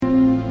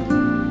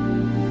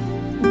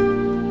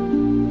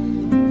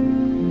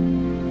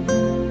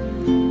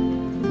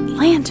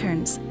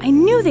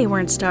knew they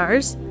weren't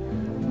stars.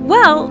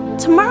 Well,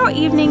 tomorrow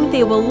evening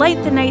they will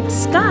light the night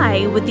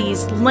sky with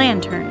these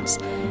lanterns.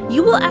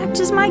 You will act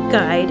as my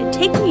guide,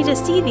 take me to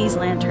see these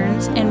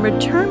lanterns, and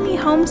return me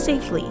home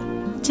safely.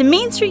 To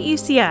Main Street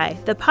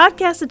UCI, the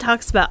podcast that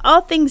talks about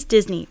all things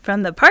Disney,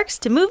 from the parks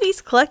to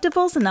movies,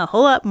 collectibles, and a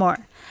whole lot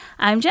more.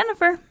 I'm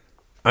Jennifer.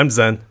 I'm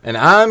Zen. And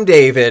I'm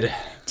David.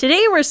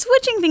 Today we're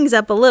switching things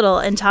up a little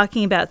and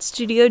talking about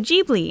Studio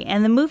Ghibli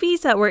and the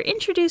movies that were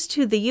introduced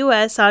to the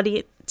U.S.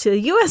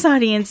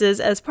 audiences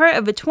as part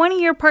of a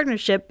 20-year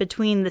partnership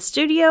between the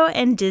studio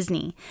and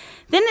Disney.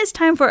 Then it's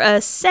time for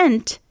a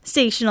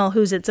sensational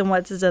Who's It's and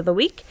What's It's of the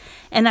week.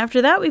 And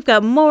after that, we've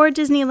got more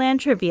Disneyland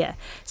trivia.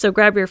 So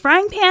grab your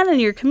frying pan and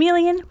your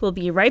chameleon. We'll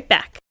be right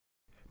back.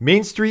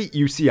 Main Street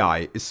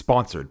UCI is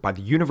sponsored by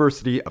the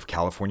University of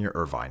California,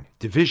 Irvine,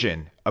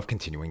 Division of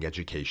Continuing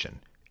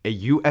Education, a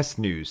U.S.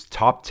 News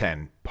Top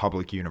 10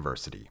 public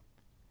university.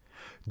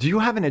 Do you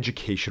have an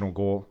educational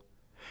goal?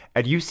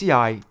 At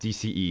UCI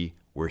DCE,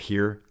 we're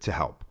here to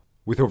help.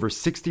 With over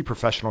 60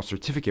 professional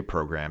certificate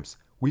programs,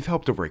 we've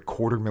helped over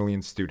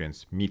 250,000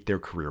 students meet their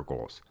career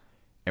goals,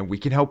 and we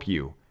can help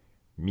you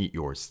meet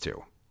yours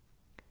too.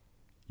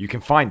 You can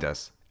find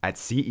us at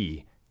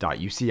ce.uci.edu.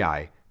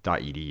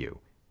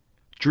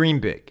 Dream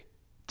big,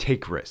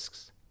 take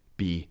risks,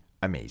 be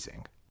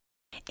amazing.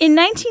 In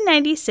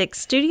 1996,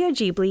 Studio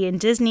Ghibli and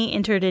Disney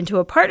entered into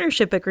a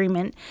partnership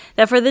agreement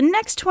that for the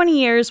next 20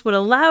 years would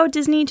allow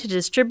Disney to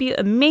distribute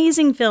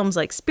amazing films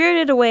like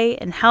Spirited Away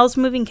and Howl's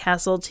Moving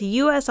Castle to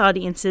U.S.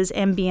 audiences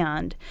and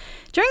beyond.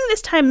 During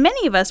this time,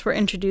 many of us were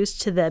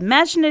introduced to the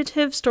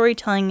imaginative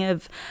storytelling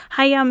of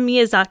Hayao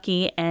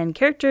Miyazaki, and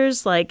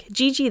characters like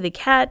Gigi the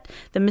cat,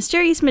 the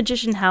mysterious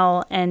magician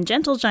Howl, and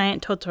gentle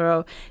giant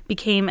Totoro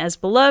became as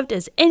beloved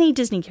as any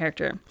Disney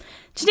character.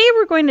 Today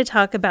we're going to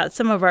talk about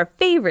some of our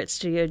favorite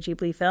Studio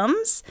Ghibli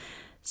films.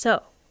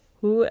 So,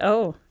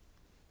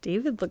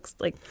 David looks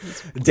like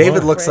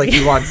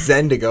he wants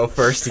Zen to go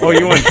first again. Oh,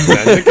 you want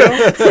Zen to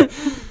go?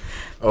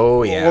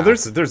 Oh, yeah. Well,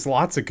 there's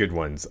lots of good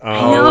ones.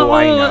 I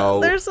know.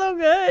 They're so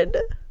good.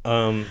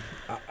 I'm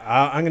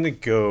gonna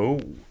go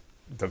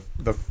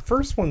the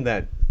first one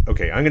that.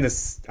 Okay, I'm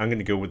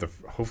gonna go with the.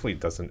 Hopefully, it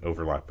doesn't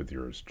overlap with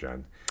yours,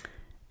 Jen.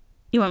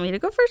 You want me to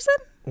go first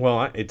then?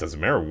 Well, it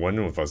doesn't matter. One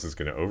of us is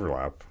going to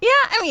overlap. Yeah,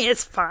 I mean,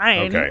 it's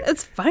fine. Okay.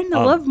 It's fine to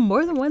love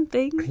more than one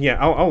thing. Yeah,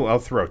 I'll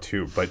throw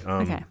two. But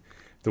Okay.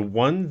 The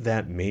one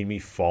that made me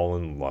fall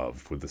in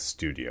love with the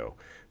studio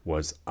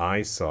was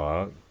I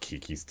saw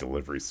Kiki's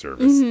Delivery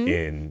Service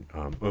in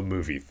a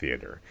movie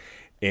theater.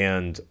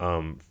 And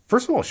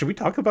first of all, should we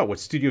talk about what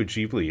Studio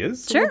Ghibli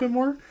is a little bit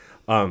more?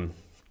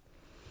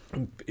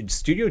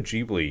 Studio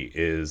Ghibli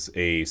is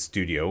a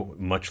studio,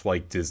 much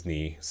like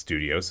Disney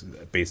Studios,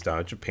 based out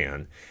of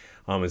Japan.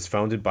 It's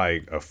founded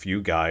by a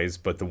few guys,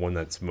 but the one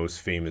that's most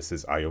famous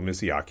is Hayao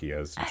Miyazaki,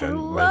 as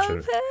Jen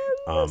mentioned.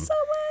 I love him so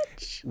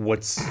much.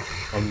 What's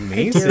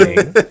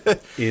amazing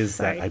is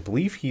that I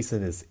believe he's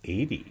in his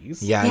 80s.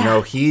 Yeah,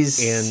 no,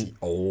 he's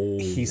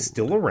old. He's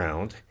still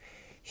around.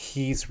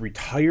 He's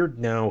retired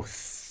now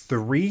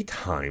 3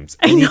 times,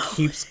 and he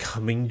keeps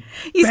coming back.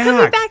 He's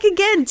coming back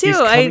again, too. He's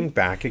coming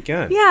back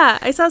again. Yeah,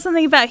 I saw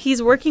something about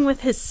he's working with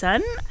his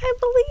son, I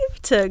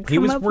believe, to come up with... He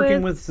was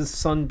working with his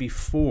son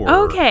before.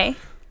 Okay.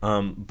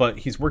 But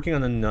he's working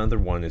on another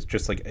one. It's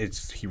just like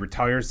he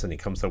retires and he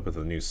comes up with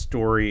a new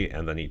story,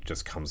 and then he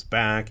just comes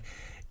back.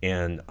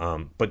 And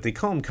but they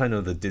call him kind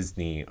of the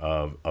Disney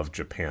of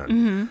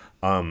Japan.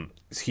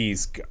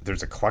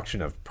 There's a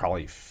collection of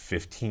probably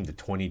 15 to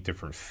 20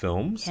 different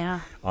films.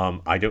 Yeah.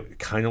 I don't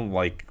kind of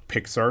like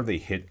Pixar. They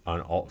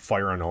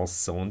fire on all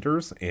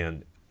cylinders,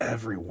 and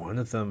every one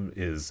of them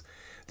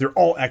they're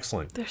all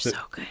excellent. They're so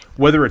good.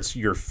 Whether it's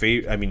your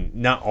favorite, I mean,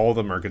 not all of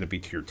them are going to be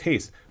to your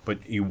taste,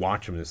 but you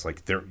watch them and it's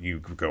like you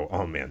go,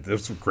 oh man,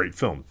 this is a great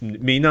film.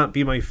 It may not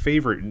be my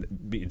favorite.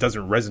 It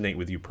doesn't resonate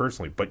with you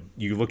personally, but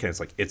you look at it,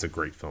 it's like, it's a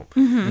great film.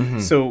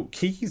 So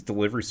Kiki's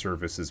Delivery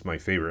Service is my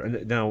favorite.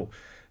 And now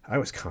I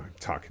was kind of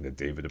talking to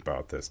David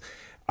about this.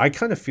 I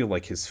kind of feel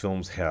like his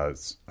films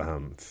has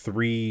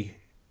 3,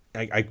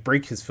 I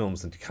break his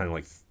films into kind of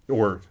like,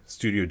 or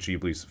Studio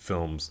Ghibli's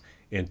films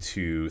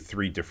into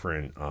 3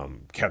 different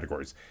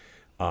categories.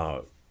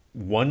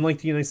 One, like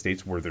the United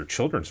States, where they're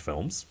children's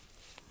films,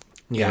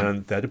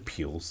 and that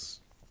appeals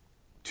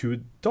to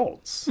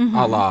adults.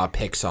 a la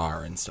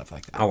Pixar and stuff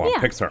like that. A la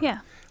Pixar. Yeah.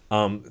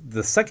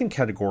 The second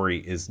category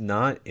is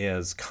not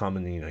as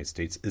common in the United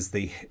States as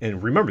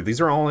and remember,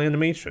 these are all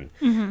animation.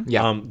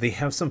 They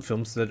have some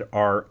films that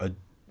are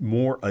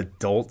more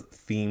adult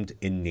themed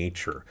in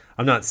nature.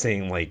 I'm not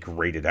saying like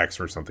rated X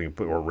or something,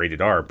 or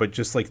rated R, but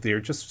just like they're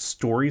just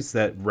stories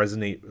that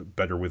resonate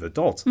better with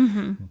adults,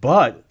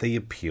 but they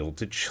appeal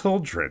to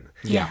children.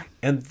 Yeah.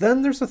 And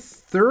then there's a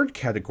third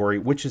category,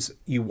 which is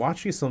you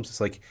watch these films, it's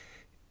like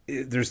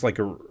there's like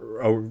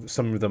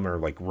some of them are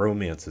like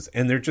romances,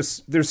 and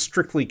they're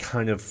strictly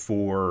kind of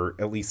for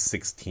at least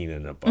 16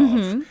 and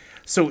above.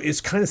 So it's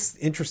kind of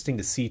interesting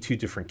to see 2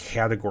 different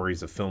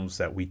categories of films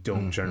that we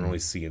don't generally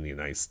see in the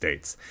United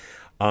States.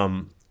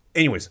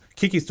 Anyways,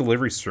 Kiki's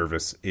Delivery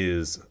Service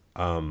is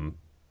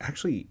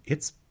actually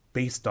it's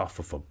based off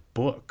of a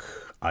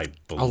book, I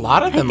believe. A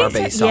lot of them are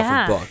think based so, off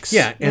yeah. of books.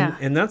 Yeah, Yeah.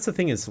 and that's the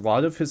thing is a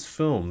lot of his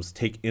films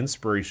take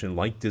inspiration,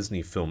 like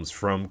Disney films,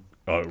 from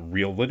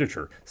real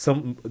literature.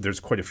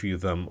 There's quite a few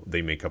of them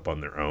they make up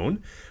on their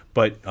own,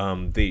 but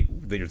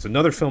there's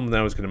another film that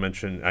I was going to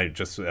mention. I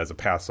just as a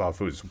pass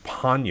off, it was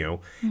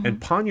Ponyo,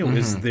 and Ponyo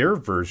is their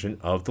version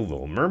of The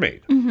Little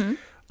Mermaid.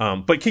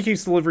 But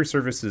Kiki's Delivery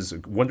Service is a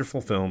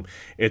wonderful film.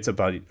 It's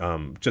about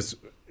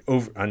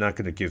I'm not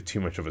going to give too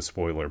much of a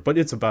spoiler, but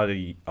it's about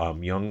a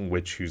young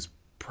witch who's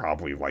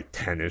probably like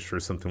 10ish or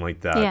something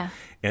like that. Yeah.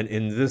 And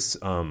in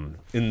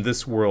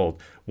this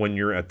world, when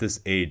you're at this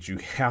age, you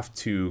have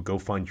to go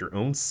find your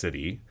own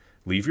city,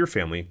 leave your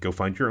family, go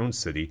find your own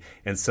city,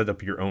 and set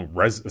up your own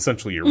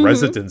essentially your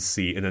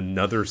residency in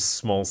another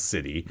small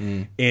city,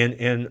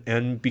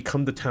 and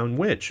become the town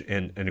witch.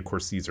 And of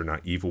course, these are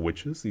not evil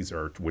witches; these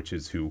are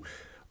witches who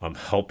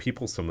help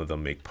people. Some of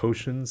them make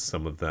potions.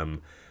 Some of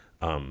them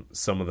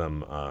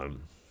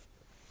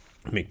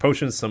make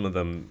potions. Some of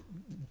them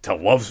tell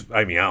love.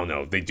 I mean, I don't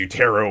know. They do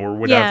tarot or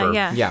whatever.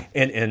 Yeah.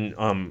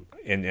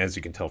 And as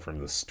you can tell from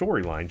the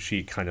storyline,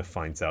 she kind of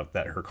finds out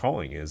that her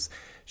calling is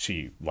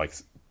she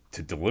likes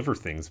to deliver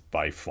things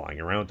by flying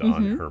around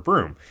on her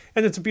broom.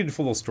 And it's a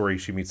beautiful little story.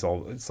 She meets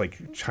it's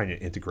like trying to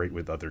integrate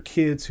with other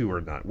kids who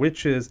are not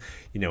witches,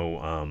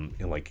 and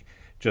like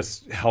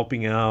just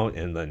helping out.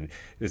 And then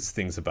it's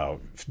things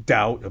about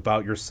doubt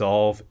about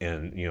yourself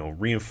and,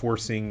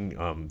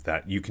 reinforcing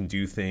that you can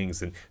do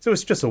things. And so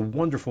it's just a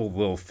wonderful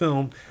little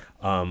film.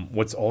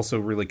 What's also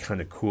really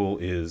kind of cool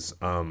is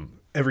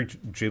every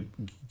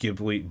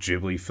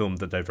Ghibli film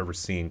that I've ever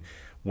seen,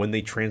 when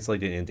they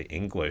translate it into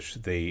English,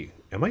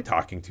 am I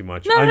talking too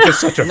much? I'm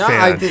just such a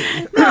fan.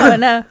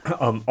 No.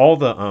 All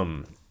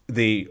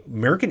the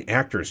American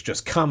actors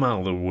just come out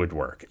of the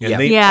woodwork, and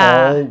they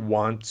Yeah. all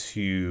want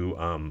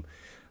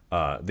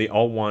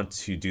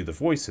to do the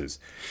voices.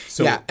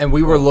 So Yeah, and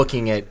we were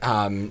looking at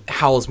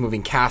Howl's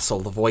Moving Castle,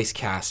 the voice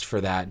cast for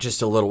that,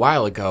 just a little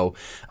while ago.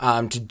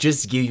 To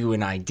just give you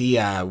an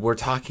idea, we're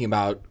talking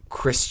about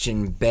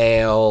Christian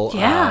Bale,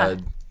 Yeah.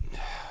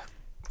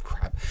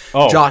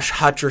 Josh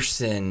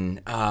Hutcherson,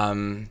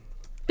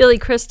 Billy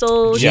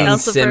Crystal, Gene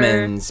Elsifer.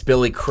 Simmons,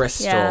 Billy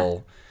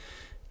Crystal.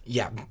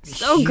 Yeah,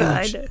 So huge.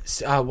 good.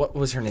 What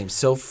was her name?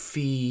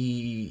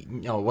 Sophie?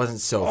 No, it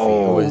wasn't Sophie.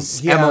 Oh, it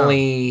was yeah.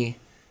 Emily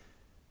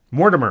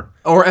Mortimer.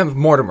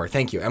 Mortimer.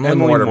 Thank you, Emily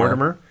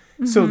Mortimer.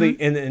 So they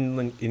and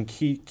in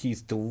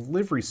Key's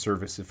Delivery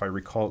Service, if I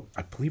recall,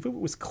 I believe it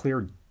was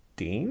Claire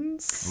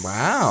Danes.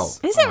 Wow.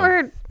 Is it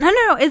weird?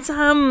 No. It's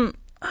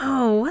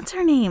what's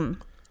her name?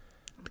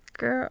 The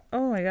girl.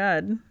 Oh my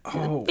god.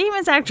 Oh.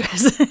 Famous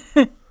actress.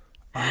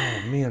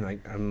 Oh man,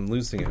 I'm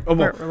losing it. Oh,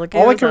 well, We're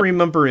looking all I this can up.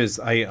 remember is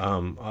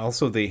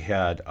also they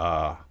had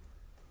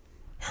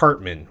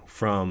Hartman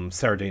from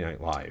Saturday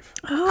Night Live.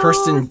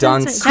 Kirsten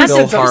Dunst, That's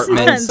Phil it.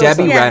 Hartman, Dunst.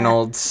 Debbie Yeah.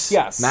 Reynolds,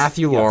 Yes.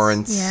 Matthew Yes.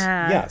 Lawrence.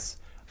 Yeah. Yes,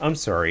 I'm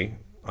sorry,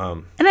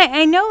 And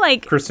I know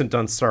like Kristen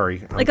Dunst.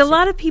 Sorry, a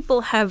lot of people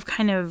have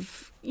kind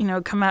of,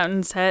 come out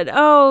and said,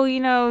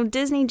 oh,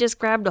 Disney just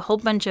grabbed a whole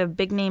bunch of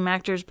big name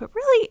actors, but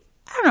really,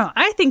 I don't know.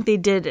 I think they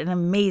did an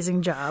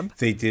amazing job.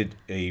 They did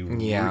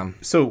Yeah.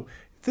 So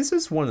this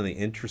is one of the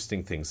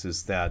interesting things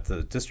is that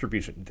the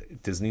distribution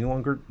Disney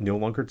no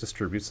longer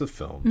distributes the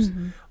films,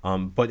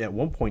 but at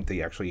one point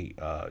they actually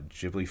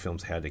Ghibli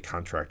Films had a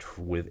contract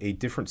with a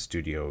different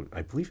studio.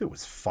 I believe it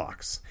was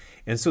Fox,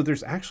 and so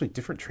there's actually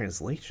different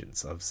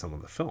translations of some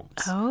of the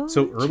films. Oh,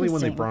 so early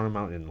when they interesting. brought them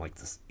out in like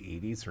the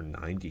 80s or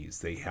 90s,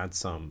 they had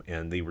some,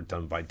 and they were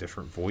done by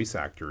different voice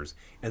actors,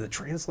 and the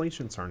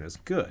translations aren't as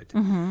good.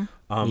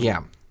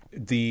 Yeah.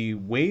 The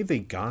way they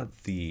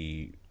got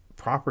the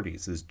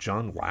properties is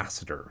John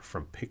Lasseter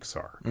from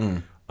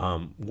Pixar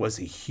was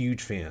a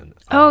huge fan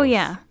of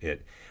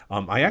it.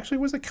 I actually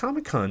was at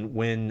Comic-Con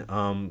when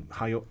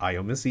Hayao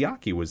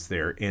Miyazaki was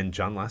there, and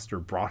John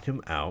Lasseter brought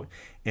him out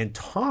and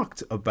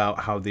talked about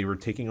how they were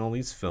taking all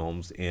these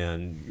films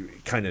and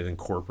kind of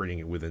incorporating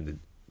it within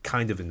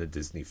the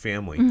Disney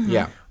family.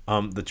 Yeah.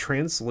 The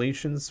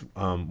translations,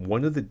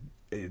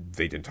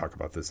 they didn't talk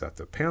about this at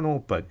the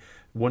panel, but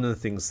one of the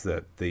things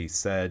that they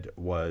said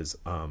was,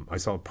 I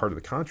saw part of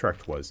the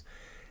contract was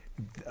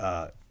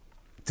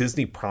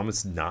Disney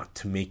promised not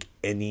to make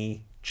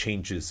any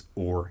changes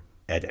or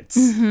edits.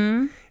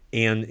 And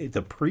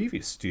the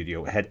previous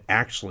studio had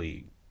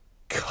actually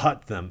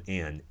cut them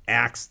and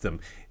axed them.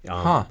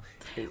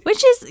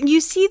 Which is, you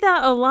see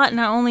that a lot,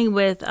 not only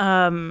with,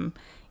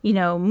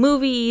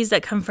 movies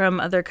that come from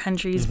other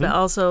countries, but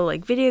also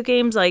like video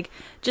games. Like,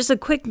 just a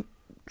quick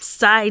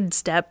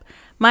sidestep.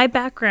 My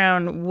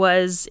background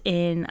was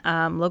in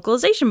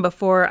localization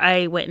before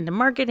I went into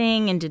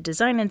marketing, into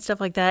design and stuff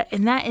like that.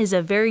 And that is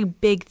a very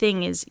big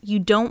thing, is you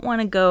don't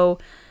want to go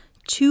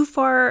too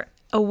far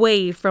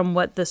away from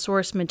what the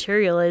source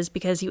material is,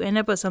 because you end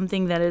up with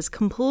something that is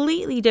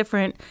completely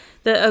different.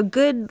 A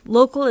good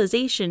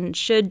localization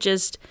should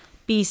just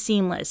be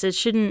seamless. It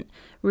shouldn't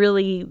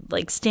really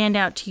like stand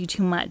out to you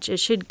too much. It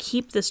should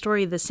keep the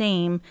story the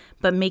same,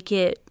 but make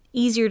it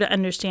easier to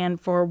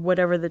understand for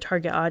whatever the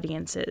target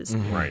audience is.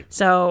 Right.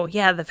 So,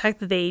 yeah, the fact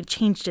that they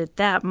changed it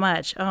that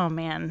much, oh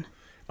man,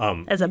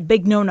 that's a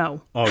big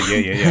no-no. Oh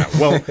yeah.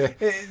 Well,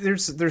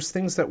 there's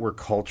things that were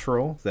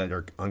cultural that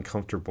are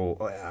uncomfortable.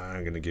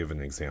 I'm going to give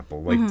an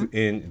example. Like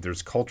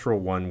there's cultural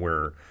one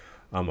where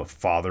a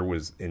father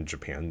was in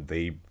Japan.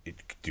 They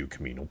do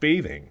communal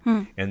bathing,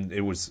 and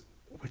it was.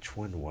 Which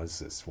one was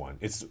this one?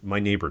 It's My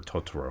Neighbor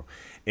Totoro.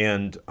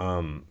 And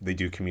they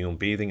do communal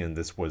bathing, and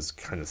this was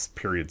kind of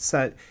period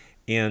set.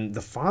 And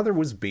the father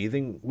was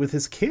bathing with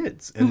his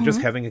kids and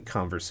just having a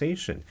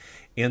conversation.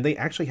 And they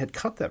actually had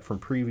cut that from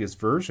previous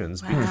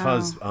versions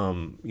because,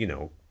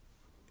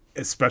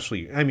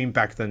 especially, I mean,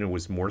 back then it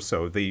was more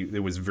so.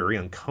 It was very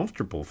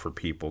uncomfortable for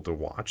people to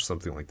watch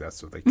something like that,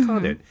 so they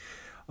cut it.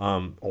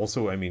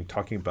 Also, I mean,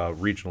 talking about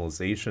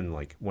regionalization,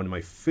 like one of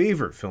my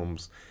favorite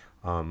films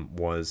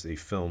was a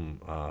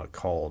film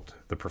called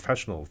The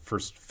Professional,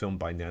 first film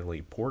by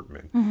Natalie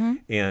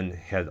Portman, and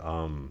had,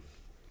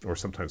 or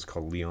sometimes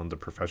called Leon the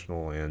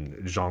Professional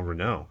and Jean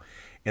Reno.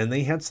 And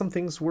they had some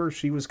things where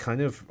she was kind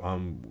of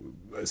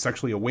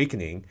sexually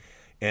awakening,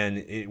 and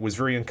it was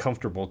very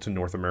uncomfortable to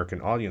North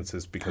American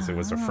audiences because it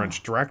was a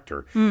French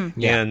director.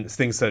 And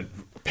things that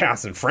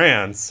pass in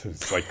France,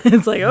 it's like,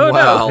 Oh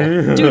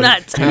no, do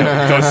not. do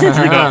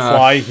not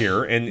fly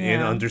here,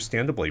 and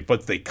understandably.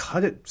 But they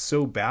cut it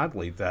so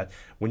badly that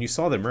when you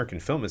saw the American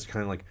film, it's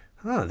kind of like,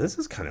 this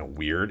is kind of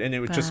weird. And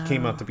it just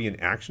came out to be an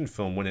action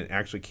film when it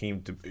actually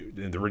came to,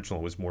 the original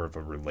was more of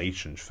a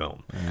relation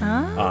film.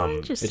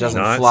 Interesting. It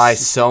doesn't fly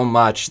so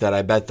much that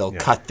I bet they'll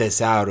cut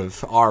this out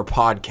of our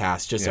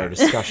podcast, just our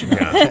discussion.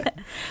 But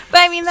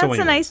I mean, that's a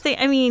anyways. nice thing.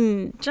 I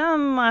mean,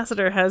 John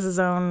Lasseter has his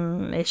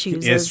own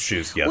issues. Yes,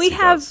 we he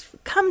have does.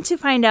 come to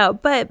find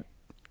out. But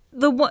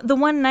the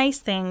one nice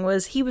thing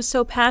was he was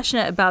so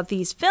passionate about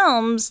these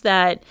films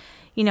that,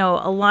 you know,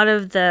 a lot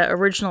of the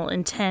original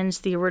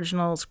intent, the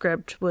original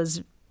script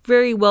was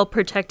very well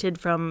protected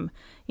from,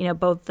 you know,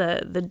 both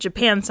the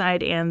Japan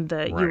side and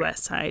the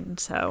U.S. side.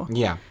 So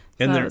Yeah.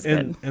 And that was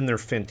good. they're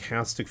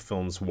fantastic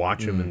films.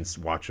 Watch them and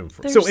watch them.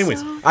 They're So,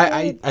 anyways, so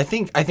I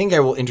think I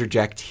will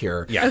interject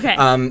here. Yeah.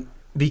 Okay.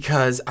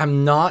 Because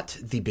I'm not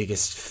the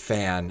biggest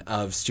fan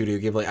of Studio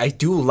Ghibli. I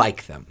do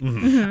like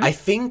them. I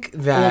think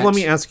that... well, let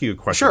me ask you a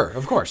question. Sure,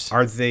 of course.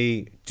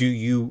 Do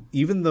you,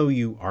 even though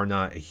you are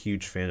not a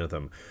huge fan of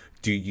them,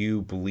 do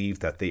you believe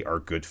that they are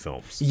good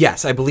films?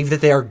 Yes, I believe that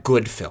they are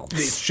good films.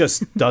 It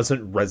just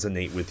doesn't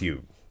resonate with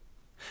you.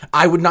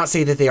 I would not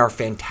say that they are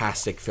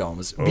fantastic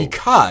films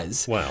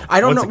because Well, I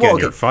don't once know. again, well,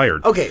 okay. you're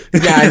fired. Okay,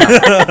 yeah, I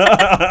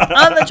know.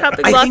 on the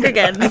chopping block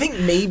again. I think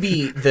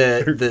maybe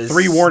the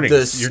 3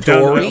 warnings. The You're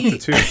down story. to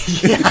 2.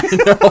 Yeah, I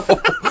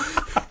know.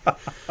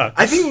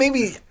 I think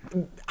maybe.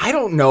 I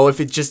don't know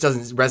if it just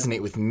doesn't resonate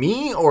with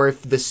me or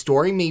if the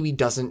story maybe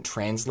doesn't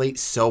translate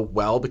so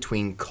well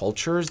between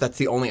cultures. That's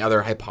the only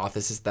other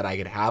hypothesis that I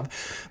could have.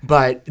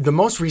 But the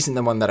most recent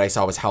one that I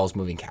saw was Howl's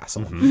Moving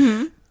Castle.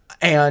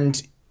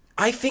 And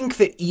I think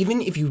that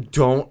even if you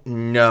don't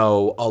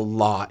know a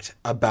lot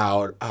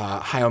about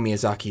Hayao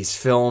Miyazaki's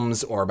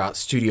films or about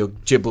Studio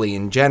Ghibli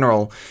in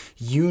general,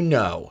 you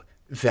know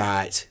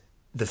that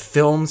the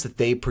films that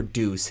they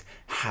produce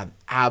have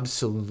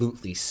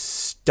absolutely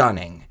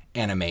stunning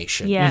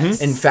animation.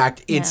 Yes. In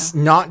fact, it's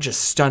not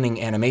just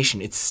stunning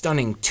animation, it's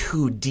stunning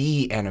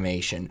 2D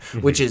animation,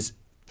 which is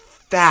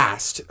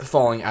fast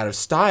falling out of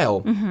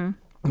style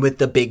with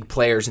the big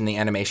players in the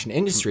animation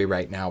industry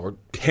right now. We're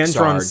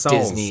Hand-drawn Pixar,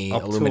 cells Disney,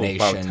 up to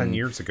Illumination, about 10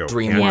 years ago.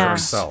 DreamWorks. Hand-drawn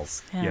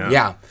cells.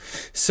 Yeah.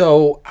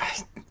 So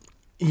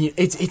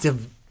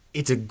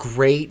it's a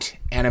great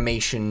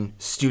animation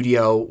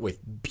studio with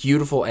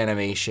beautiful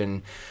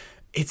animation.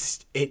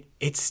 It's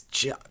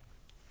just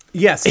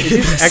Yes, it the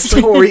is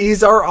actually.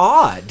 stories are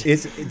odd.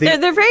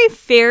 They're very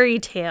fairy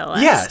tale.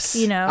 Yes,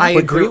 you know. I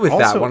agree with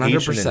that also 100%.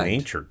 Asian in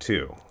nature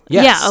too.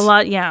 Yes. Yeah, a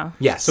lot. Yeah.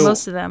 Yes.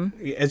 Most of them.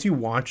 As you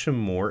watch them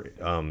more,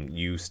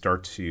 you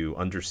start to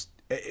understand.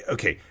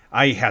 Okay,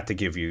 I had to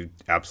give you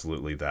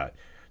absolutely that.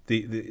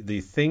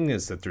 The thing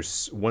is that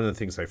there's one of the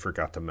things I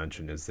forgot to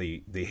mention is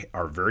they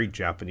are very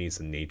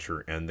Japanese in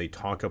nature, and they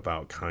talk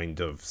about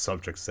kind of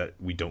subjects that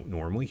we don't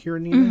normally hear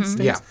in the United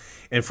States. Yeah.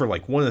 And for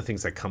like one of the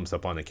things that comes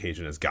up on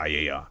occasion is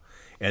Gaia,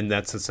 and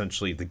that's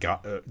essentially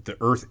the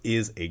Earth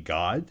is a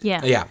god.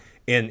 Yeah. Yeah.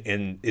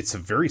 And it's a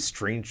very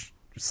strange.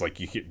 It's like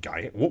you get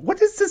Gaia. What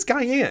is this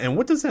Gaia, and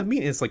what does that mean?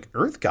 And it's like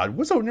Earth God.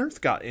 What's an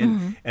Earth God?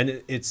 And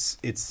it's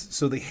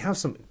so they have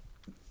some.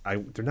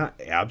 They're not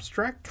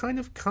abstract kind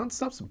of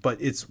concepts,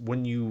 but it's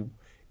when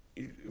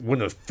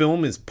a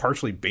film is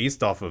partially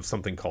based off of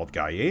something called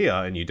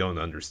Gaia and you don't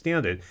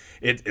understand it,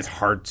 it's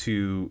hard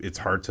to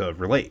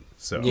relate.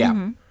 So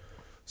Yeah.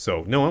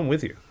 So no, I'm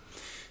with you.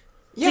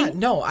 Yeah,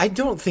 no, I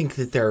don't think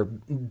that they're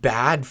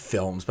bad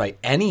films by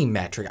any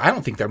metric. I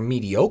don't think they're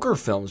mediocre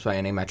films by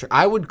any metric.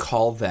 I would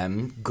call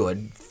them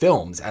good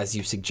films, as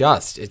you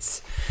suggest.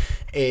 It's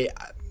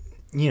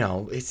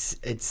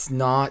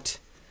not.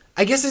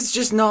 I guess it's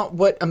just not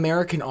what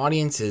American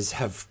audiences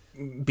have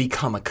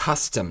become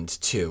accustomed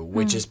to,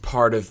 which is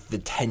part of the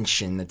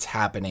tension that's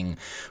happening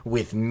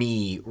with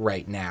me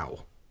right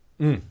now.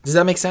 Does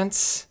that make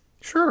sense?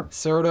 Sure.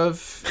 Sort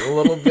of, a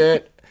little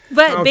bit.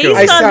 But based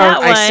I on that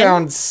one, I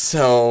sound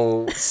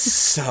so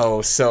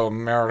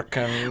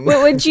American.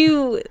 would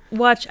you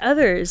watch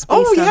others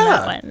based on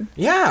that one?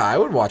 Yeah, I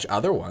would watch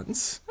other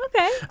ones.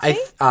 Okay.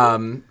 See?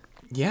 I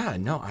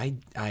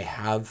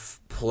have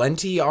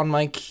plenty on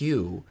my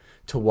queue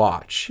to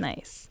watch.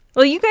 Nice.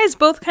 Well, you guys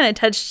both kind of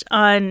touched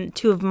on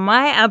two of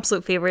my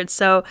absolute favorites,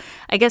 so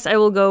I guess I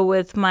will go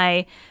with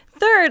my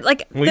third.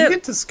 Like, Well, you can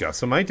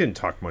discuss them. I didn't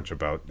talk much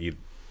about you.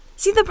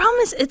 see, the problem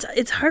is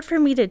it's hard for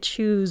me to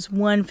choose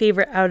one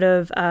favorite out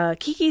of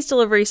Kiki's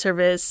Delivery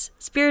Service,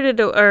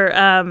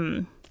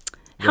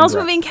 Howl's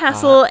Moving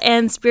Castle,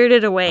 and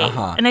Spirited Away.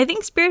 And I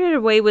think Spirited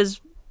Away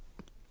was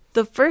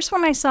the first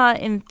one I saw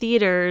in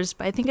theaters,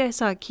 but I think I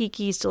saw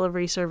Kiki's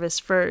Delivery Service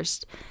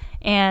first.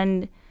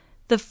 And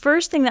the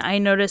first thing that I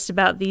noticed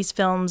about these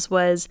films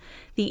was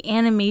the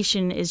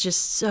animation is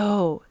just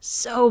so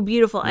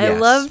beautiful. I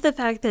Yes. love the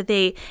fact that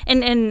they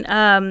and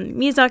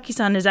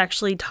Miyazaki-san has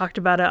actually talked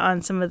about it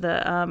on some of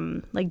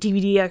the like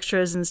DVD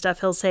extras and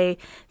stuff. He'll say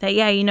that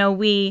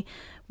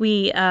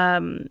we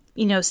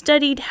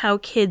studied how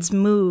kids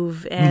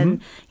move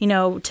and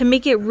to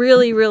make it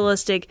really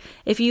realistic.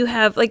 If you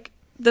have like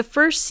the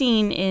first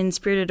scene in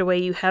Spirited Away,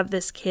 you have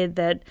this kid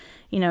that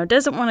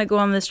doesn't want to go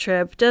on this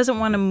trip, doesn't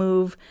want to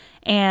move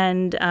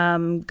and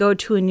go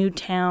to a new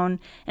town.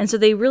 And so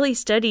they really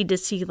studied to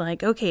see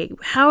like, okay,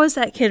 how is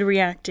that kid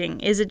reacting?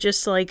 Is it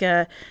just like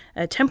a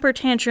temper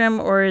tantrum,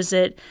 or is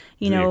it,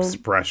 The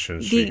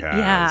expression she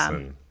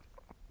has.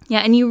 Yeah.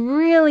 And you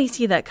really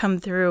see that come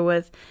through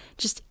with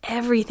just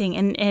everything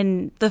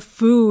and the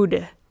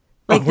food.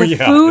 Like the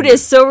food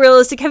is so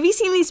realistic. Have you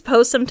seen these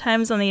posts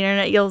sometimes on the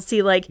internet? You'll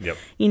see like,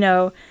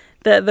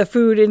 the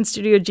food in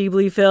Studio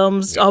Ghibli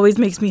films always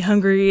makes me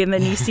hungry, and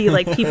then you see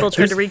like people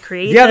try to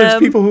recreate them. There's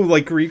people who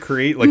like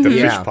recreate like the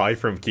fish pie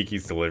from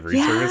Kiki's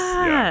Delivery Service.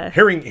 Yeah.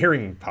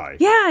 Herring pie.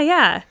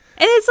 Yeah. And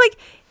it's like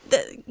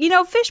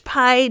fish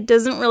pie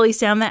doesn't really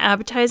sound that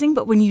appetizing,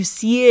 but when you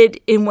see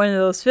it in one of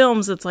those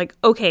films, it's like,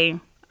 okay,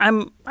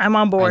 I'm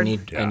on board.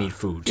 I need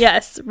food.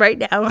 Yes, right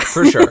now.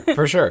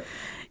 For sure.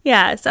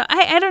 Yeah, so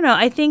I don't know.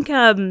 I think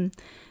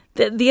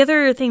the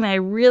other thing that I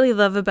really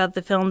love about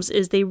the films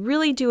is they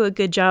really do a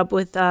good job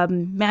with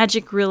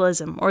magic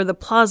realism or the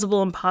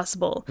plausible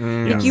impossible.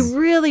 Like you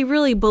really,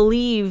 really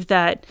believe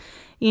that,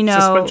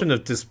 suspension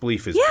of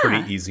disbelief is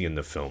pretty easy in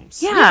the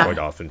films. Yeah. Quite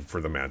often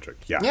for the magic.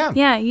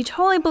 Yeah, you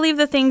totally believe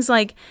the things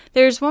like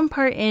there's one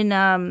part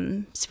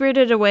in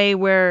Spirited Away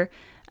where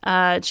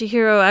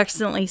Chihiro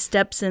accidentally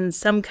steps in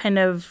some kind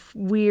of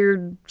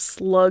weird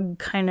slug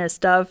kind of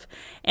stuff,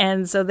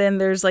 and so then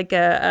there's like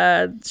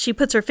she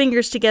puts her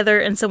fingers together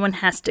and someone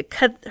has to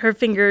cut her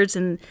fingers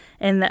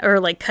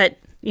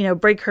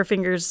break her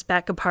fingers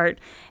back apart,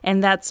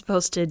 and that's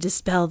supposed to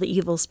dispel the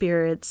evil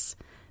spirits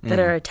that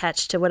are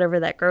attached to whatever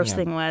that gross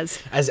thing was.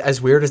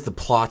 As weird as the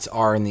plots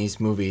are in these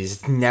movies,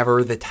 it's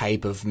never the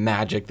type of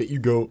magic that you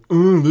go, they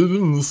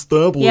didn't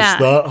establish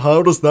that.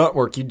 How does that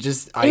work?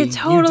 It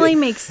totally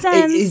makes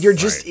sense. You're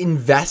just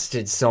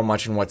invested so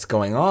much in what's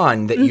going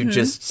on that you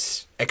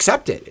just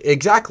accept it.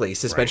 Exactly.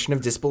 Suspension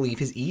of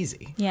disbelief is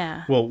easy.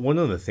 Yeah. Well, one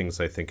of the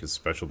things I think is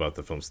special about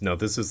the films, now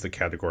this is the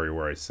category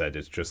where I said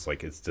it's just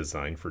like it's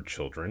designed for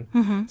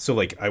children. So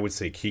like I would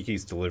say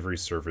Kiki's Delivery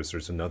Service,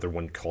 there's another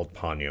one called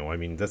Ponyo. I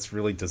mean, that's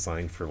really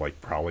designed for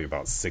like probably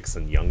about 6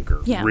 and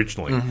younger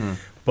originally.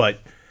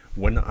 But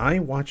when I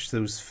watch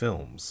those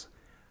films,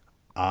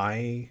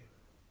 I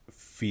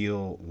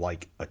feel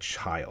like a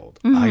child.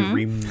 I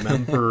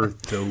remember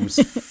those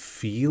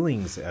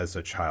feelings as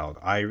a child.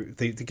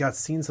 They got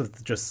scenes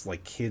of just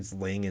like kids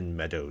laying in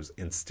meadows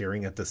and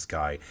staring at the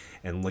sky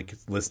and like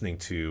listening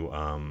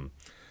to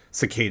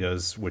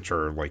cicadas, which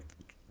are like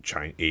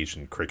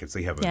Asian crickets.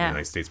 They have in the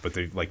United States, but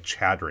they're like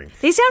chattering.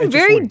 They sound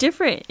very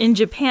different in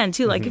Japan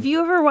too. Like if you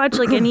ever watch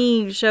like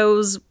any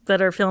shows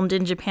that are filmed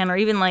in Japan or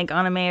even like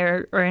anime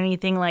or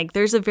anything, like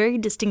there's a very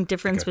distinct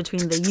difference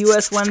between the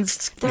US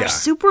ones. They're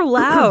super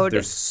loud.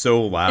 They're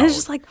so loud. And it's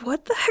just like,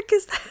 what the heck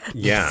is that?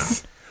 Yeah.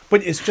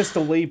 But it's just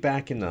to lay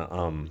back in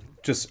the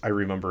I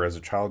remember as a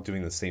child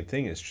doing the same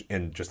thing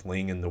and just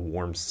laying in the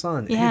warm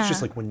sun. And it's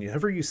just like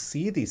whenever you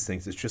see these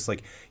things, it's just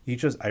like I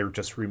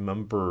just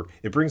remember,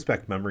 it brings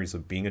back memories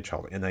of being a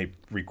child, and I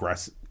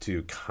regress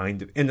to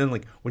kind of, and then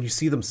like when you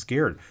see them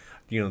scared,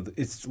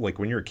 it's like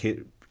when you're a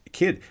kid,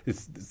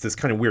 it's this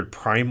kind of weird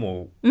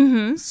primal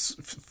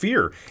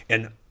fear,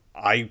 and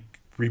I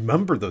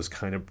remember those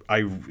kind of,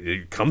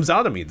 it comes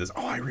out of me,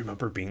 I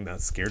remember being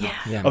that scared of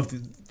That's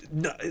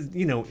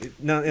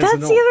the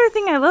other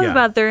thing I love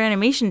about their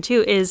animation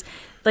too, is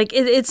like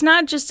it's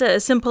not just a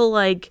simple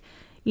like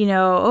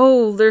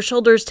their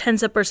shoulders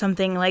tense up or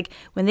something. Like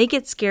when they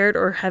get scared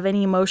or have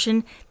any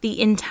emotion, the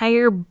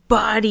entire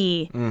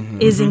body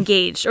is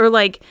engaged, or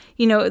like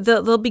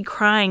they'll be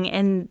crying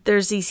and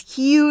there's these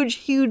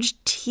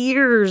huge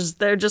tears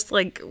that are just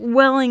like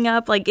welling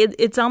up, like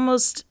it's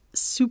almost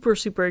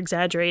super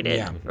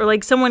exaggerated. Or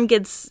like someone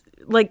gets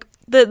like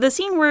the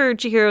scene where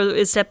Chihiro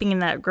is stepping in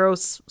that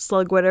gross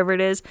slug, whatever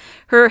it is,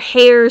 her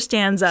hair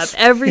stands up.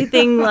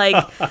 Everything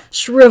like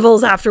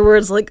shrivels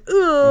afterwards. Like,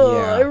 oh,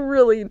 Yeah. I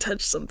really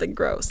touched something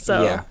gross.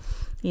 So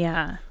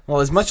yeah. Well,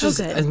 as much So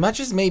good.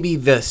 as maybe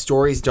the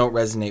stories don't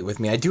resonate with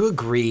me, I do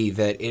agree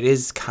that it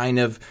is kind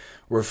of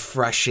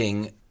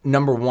refreshing.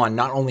 Number one,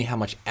 not only how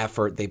much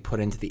effort they put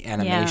into the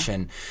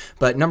animation,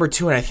 but number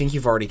two, and I think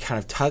you've already kind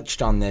of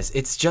touched on this,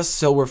 it's just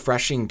so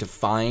refreshing to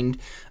find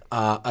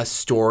a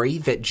story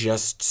that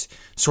just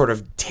sort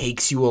of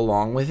takes you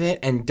along with it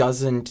and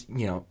doesn't,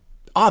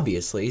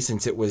 obviously,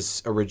 since it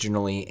was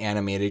originally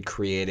animated,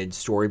 created,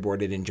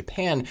 storyboarded in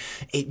Japan,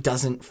 it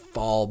doesn't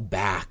fall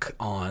back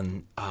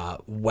on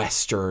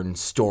Western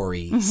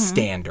story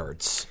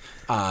standards,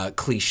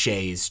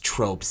 cliches,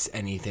 tropes,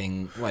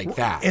 anything like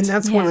that. And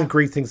that's one of Yeah. the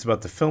great things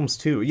about the films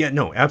too. Yeah,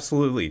 no,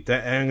 absolutely.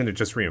 That, and I'm going to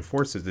just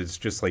reinforce it. It's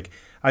just like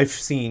I've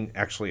seen.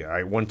 Actually,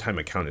 one time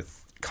I counted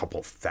a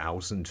couple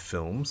thousand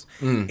films,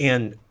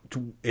 and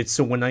it's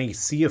so when I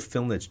see a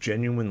film that's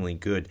genuinely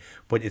good,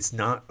 but it's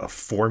not a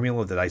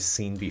formula that I've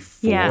seen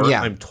before.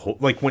 Yeah. I'm told.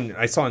 Like when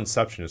I saw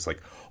Inception, it's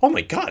like, oh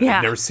my god, Yeah.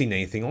 I've never seen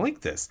anything like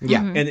this.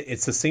 Yeah. And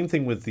it's the same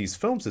thing with these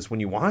films. Is when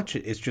you watch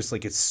it, it's just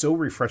like it's so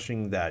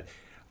refreshing that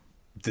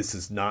this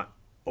is not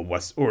a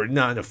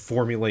not a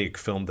formulaic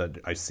film that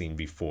I've seen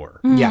before.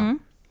 Yeah,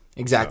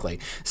 exactly.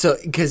 So,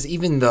 because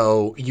even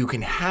though you're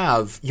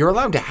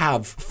allowed to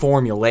have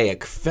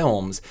formulaic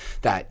films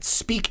that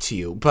speak to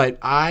you, but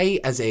I,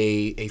 as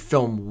a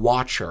film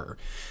watcher,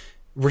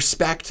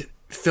 respect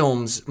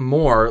films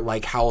more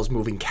like Howl's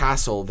Moving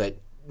Castle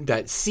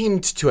that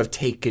seemed to have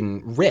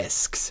taken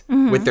risks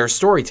with their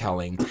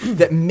storytelling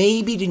that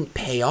maybe didn't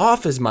pay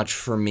off as much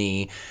for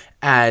me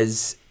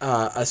as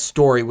a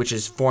story which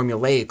is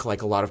formulaic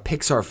like a lot of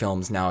Pixar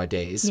films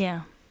nowadays.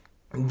 Yeah.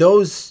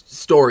 Those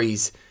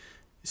stories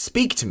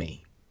speak to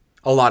me.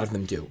 A lot of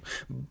them do.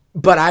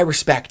 But I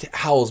respect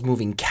Howl's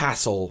Moving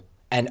Castle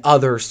and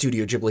other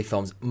Studio Ghibli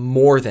films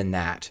more than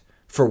that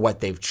for what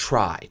they've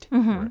tried.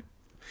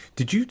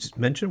 Did you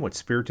mention what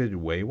Spirited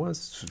Away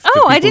was?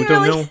 Oh, I didn't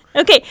don't really.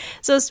 Okay,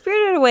 so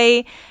Spirited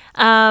Away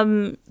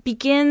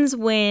begins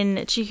when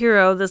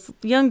Chihiro, this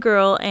young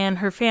girl, and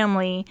her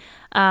family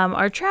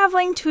are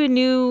traveling to a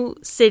new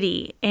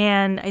city,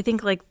 and I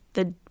think like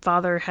the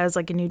father has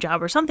like a new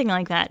job or something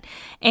like that,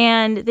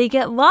 and they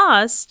get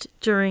lost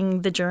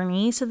during the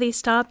journey, so they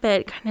stop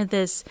at kind of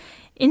this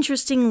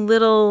interesting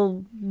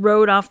little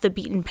road off the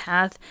beaten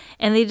path,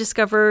 and they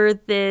discover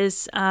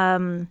this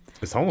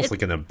It's almost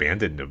like an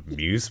abandoned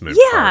amusement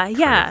yeah, park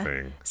yeah. kind of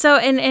thing. So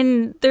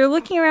and they're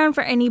looking around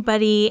for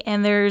anybody,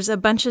 and there's a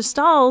bunch of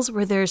stalls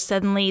where there's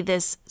suddenly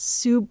this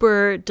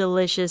super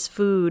delicious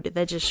food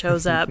that just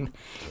shows up,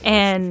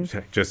 and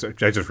I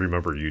just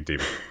remember you,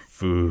 David.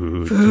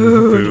 Food.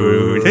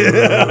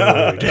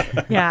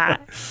 yeah,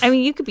 I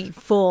mean you could be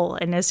full,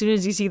 and as soon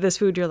as you see this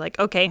food, you're like,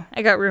 okay,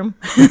 I got room.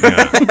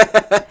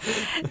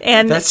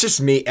 And That's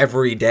just me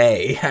every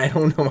day. I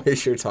don't know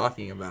what you're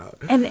talking about.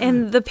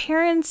 And the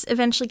parents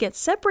eventually get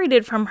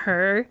separated from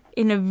her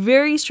in a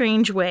very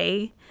strange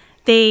way.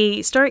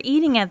 They start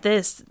eating at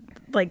this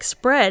like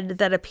spread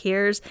that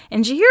appears,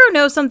 and Chihiro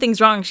knows something's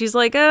wrong. She's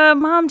like,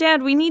 Mom,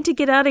 Dad, we need to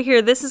get out of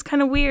here. This is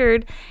kind of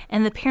weird.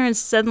 And the parents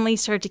suddenly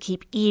start to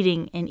keep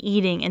eating and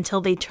eating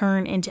until they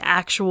turn into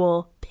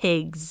actual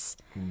pigs.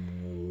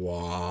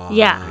 Wow.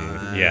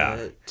 Yeah.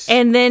 Yeah.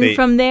 And then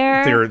from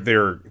there,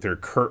 they're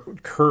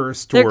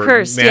cursed They're or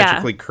cursed, yeah.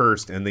 magically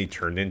cursed, and they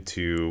turn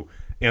into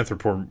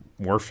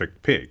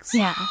anthropomorphic pigs.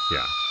 yeah,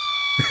 Yeah.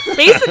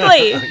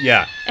 basically.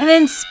 Yeah. And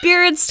then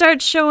spirits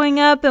start showing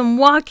up and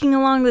walking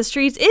along the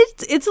streets.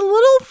 It's a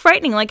little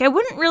frightening. Like I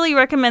wouldn't really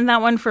recommend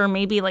that one for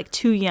maybe like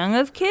too young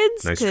of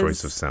kids. Nice 'cause-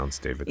 choice of sounds,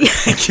 David.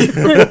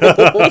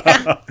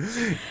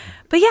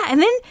 But yeah,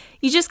 and then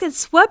you just get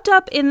swept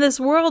up in this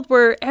world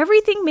where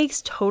everything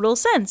makes total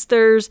sense.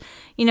 There's,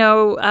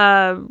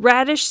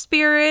 radish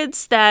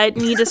spirits that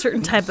need a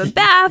certain type of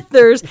bath.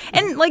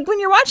 And like when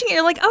you're watching it,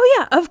 you're like, oh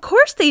yeah, of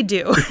course they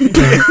do.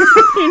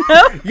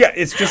 Yeah,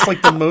 it's just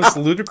like the most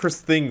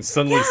ludicrous thing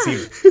suddenly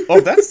seems,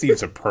 that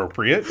seems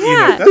appropriate.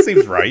 Yeah. That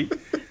seems right.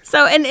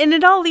 So, and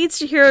it all leads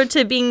Chihiro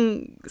to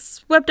being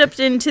swept up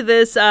into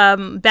this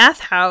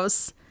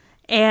bathhouse.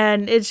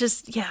 And it's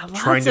just, lots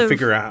Trying to of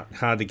figure out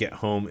how to get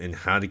home and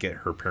how to get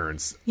her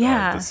parents.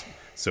 Yeah.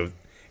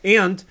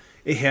 And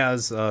it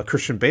has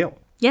Christian Bale.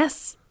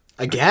 Yes.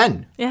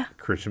 Again. Yeah.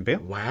 Christian Bale.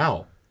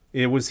 Wow.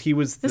 He was Is he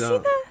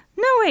the?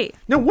 No, wait.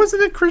 No,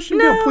 wasn't it Christian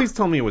No. Bale? Please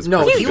tell me it was No,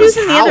 Christian he Bale. was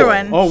in the Howl. other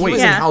one. Oh, He wait.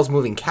 was Yeah. in Howl's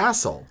Moving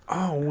Castle.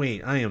 Oh,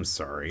 wait. I am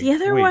sorry. The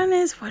other Wait. one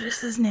is, what is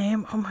his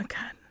name? Oh my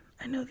God.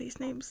 I know these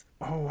names.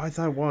 Oh, I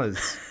thought it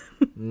was.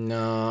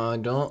 No, I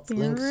don't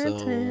think so.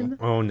 Spirited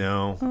Oh,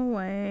 no.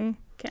 Away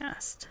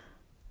cast.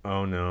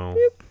 Oh, no.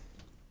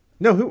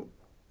 No, who?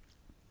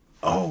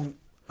 Oh,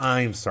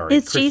 I'm sorry.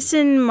 It's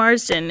Jason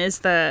Marsden is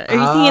the... Are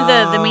you thinking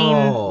of the main...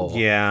 Oh.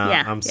 Yeah,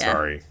 Yeah, I'm yeah.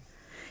 sorry.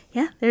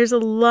 Yeah, there's a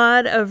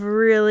lot of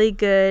really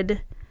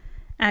good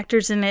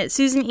actors in it.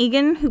 Susan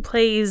Egan, who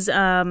plays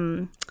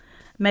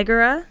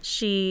Megara,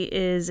 she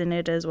is in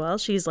it as well.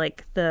 She's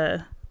like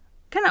the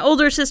kind of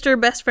older sister,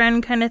 best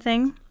friend kind of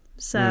thing.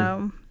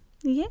 So,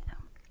 yeah.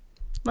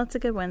 Lots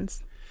of good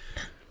ones.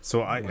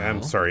 So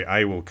I'm sorry,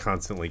 I will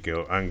constantly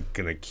go. I'm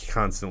going to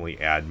constantly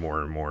add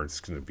more and more. It's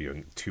going to be a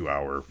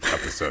 2-hour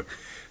episode.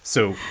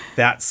 So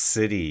that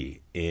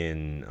city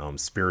in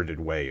Spirited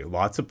Away,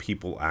 lots of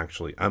people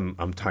actually. I'm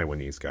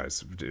Taiwanese,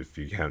 guys.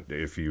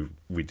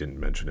 We didn't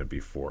mention it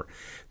before.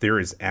 There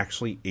is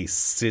actually a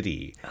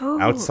city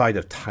outside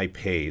of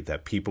Taipei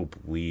that people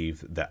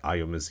believe that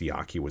Hayao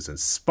Miyazaki was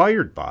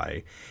inspired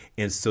by,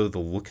 and so the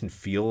look and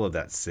feel of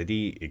that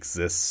city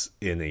exists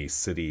in a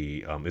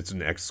city. It's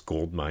an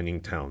ex-gold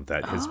mining town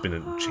that has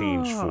been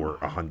changed for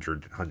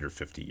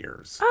 150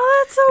 years.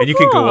 Oh, that's so And you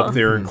cool. can go up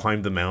there and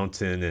climb the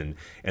mountain,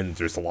 and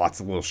there's lots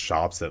of little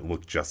shops that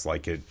look just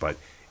like it, but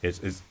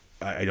it's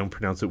I don't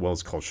pronounce it well.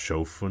 It's called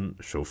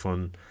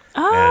Shofun.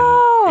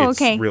 Oh, and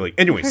it's okay. Really,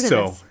 anyway, Heard of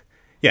so this.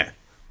 yeah,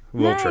 a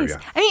little Nice.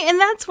 trivia. I mean, and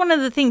that's one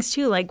of the things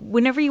too. Like,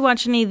 whenever you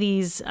watch any of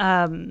these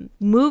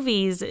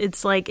movies,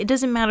 it's like it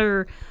doesn't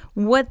matter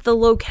what the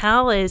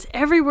locale is.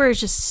 Everywhere is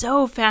just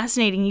so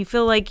fascinating. You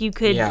feel like you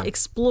could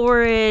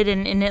explore it,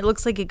 and it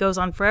looks like it goes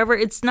on forever.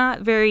 It's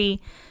not very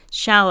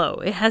shallow.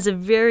 It has a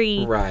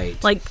very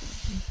like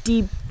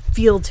deep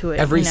feel to it.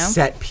 Every you know?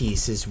 set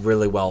piece is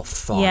really well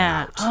thought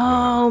out.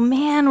 Oh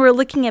man, we're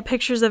looking at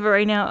pictures of it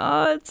right now.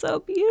 Oh, it's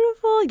so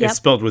beautiful. Yep. It's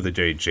spelled with a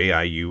J,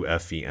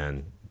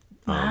 Jiufen.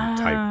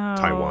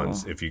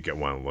 Taiwan's. If you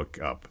want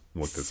to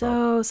look this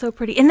up. So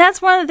pretty. And that's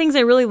one of the things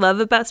I really love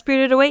about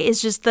Spirited Away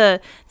is just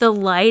the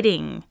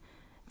lighting,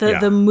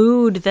 the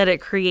mood that it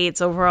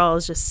creates overall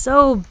is just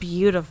so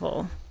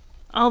beautiful.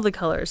 All the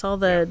colors, all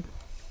the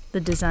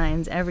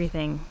designs,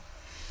 everything.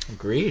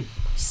 Agreed.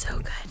 So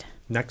good.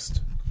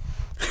 Next.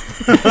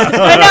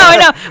 I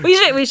know.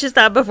 We should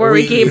stop before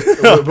we keep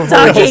before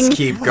talking we just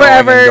keep going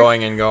forever. and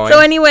going and going. So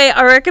anyway,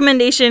 our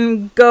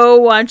recommendation: go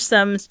watch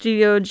some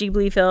Studio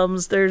Ghibli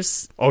films.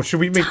 There's should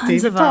we make tons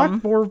David of talk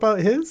them. more about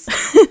his?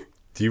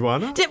 Do you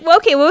wanna? Okay,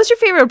 what was your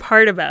favorite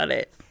part about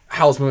it?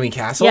 Howl's Moving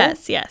Castle?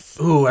 Yes.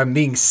 Ooh, I'm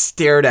being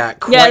stared at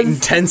quite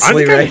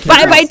intensely right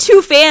now. By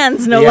two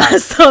fans, no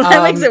less. So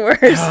that makes it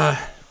worse.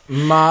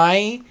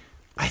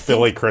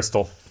 Billy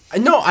Crystal.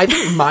 No, I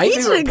think my did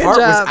a favorite good part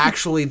was job.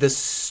 actually the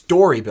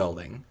story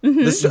building,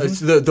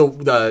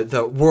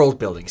 the world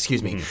building.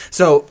 Excuse me. Mm-hmm.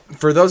 So,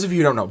 for those of you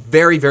who don't know,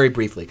 very very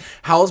briefly,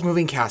 Howl's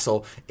Moving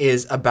Castle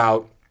is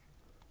about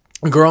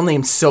a girl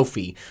named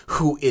Sophie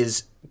who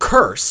is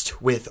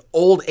cursed with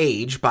old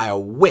age by a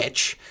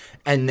witch,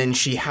 and then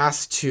she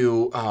has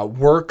to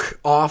work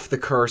off the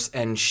curse,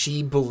 and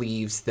she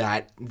believes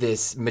that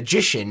this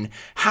magician,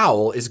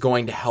 Howl, is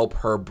going to help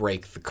her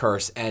break the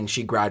curse, and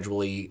she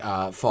gradually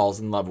falls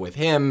in love with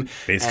him.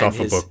 Based off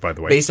a book, by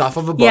the way. Based off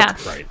of a book. Yeah.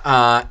 Right.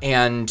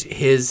 And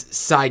his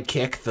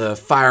sidekick, the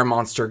fire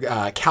monster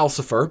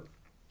Calcifer,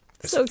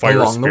 So Fire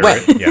along the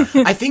spirit. way.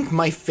 Yeah. I think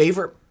my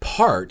favorite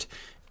part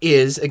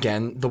is,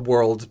 again, the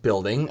world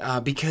building,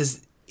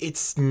 because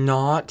it's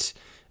not...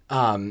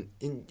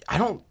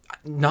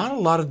 not a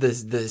lot of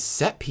the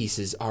set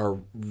pieces are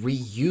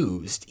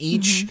reused.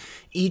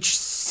 Each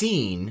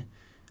scene,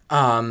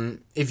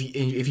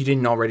 if you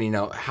didn't already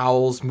know,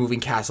 Howl's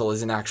Moving Castle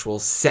is an actual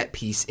set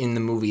piece in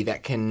the movie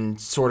that can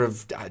sort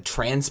of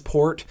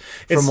transport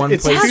from one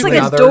place It has to like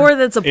another. a door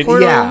that's a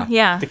portal.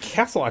 yeah. The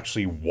castle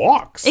actually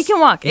walks. It can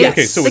walk. Yes.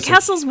 Okay, so the it's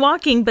castle's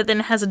walking, but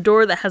then it has a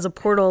door that has a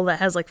portal that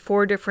has like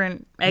 4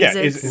 different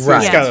exits. it's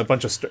Right. got a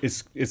bunch of.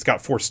 It's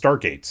got 4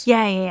 stargates.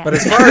 Yeah. But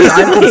as far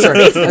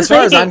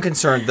as I'm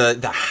concerned,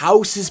 the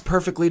house is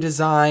perfectly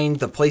designed.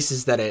 The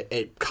places that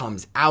it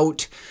comes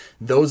out,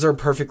 those are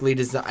perfectly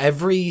designed.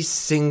 Every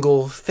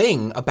single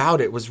thing about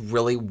it was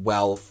really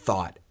well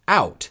thought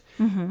out.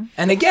 Mm-hmm.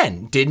 And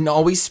again, didn't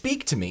always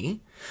speak to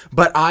me,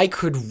 but I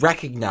could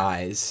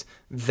recognize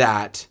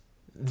that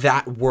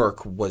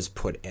work was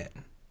put in.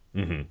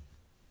 Mm-hmm.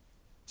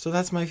 So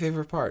that's my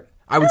favorite part.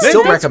 I would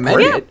still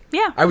recommend it.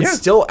 Yeah. I would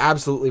still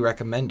absolutely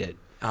recommend it.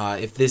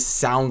 If this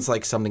sounds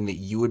like something that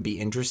you would be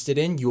interested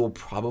in, you will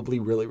probably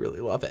really, really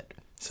love it.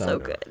 So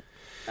good.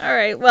 All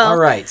right. Well, All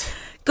right.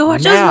 go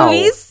watch those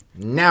movies.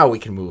 Now we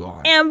can move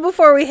on. And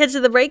before we head to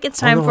the break, it's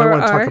time I for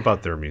want to our... talk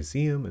about their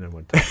museum, and I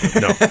want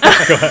to. No,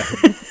 go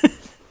ahead.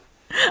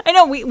 I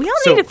know, we all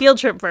So- need a field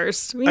trip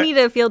first. We need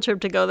a field trip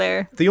to go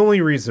there. The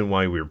only reason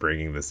why we're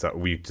bringing this up,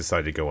 we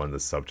decided to go on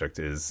this subject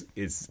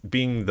is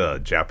being the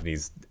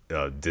Japanese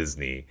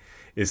Disney.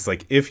 It's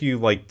like, if you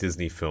like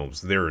Disney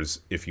films,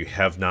 if you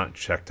have not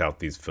checked out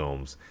these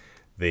films,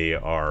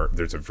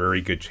 there's a very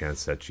good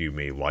chance that you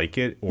may like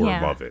it or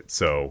love it.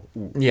 So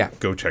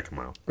go check them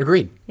out.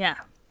 Agreed. Yeah.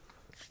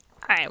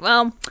 All right,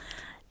 well,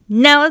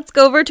 now let's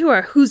go over to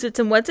our Who's It's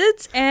and What's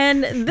It's.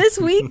 And this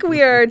week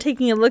we are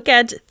taking a look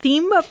at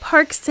theme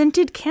park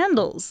scented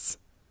candles.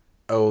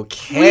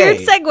 Okay. Weird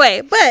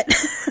segue, but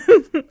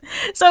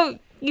so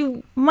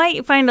you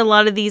might find a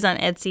lot of these on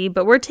Etsy,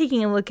 but we're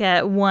taking a look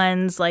at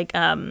ones like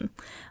on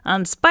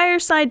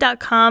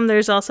Spireside.com.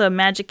 There's also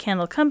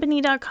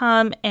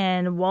MagicCandleCompany.com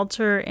and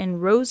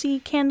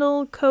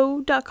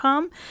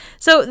WalterandRosieCandleCo.com.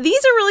 So these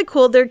are really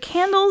cool. They're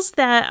candles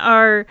that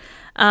are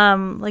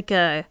like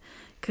a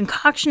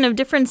concoction of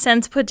different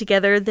scents put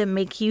together that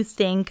make you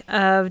think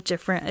of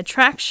different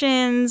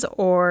attractions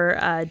or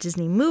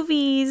Disney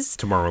movies.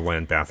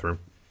 Tomorrowland bathroom.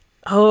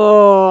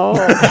 Oh,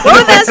 what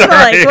would that smell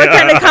like? What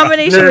kind of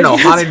combination? No.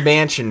 would you Haunted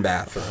Mansion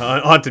bathroom.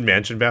 Haunted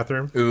Mansion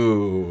bathroom.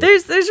 Ooh.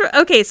 There's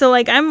okay, so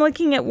like I'm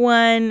looking at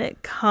one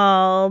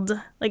called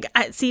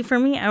see, for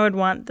me I would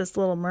want this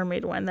Little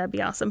Mermaid one. That'd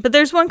be awesome. But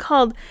there's one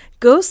called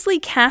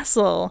Ghostly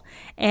Castle,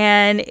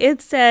 and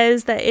it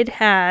says that it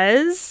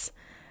has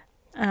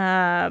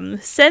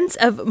scents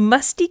of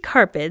musty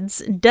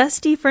carpets,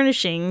 dusty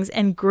furnishings,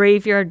 and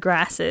graveyard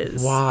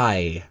grasses.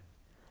 Why?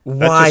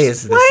 Why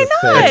is this a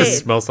not? thing? It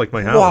just smells like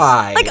my house.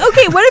 Why? Like,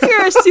 okay, what if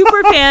you're a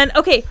super fan?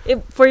 Okay,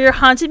 for your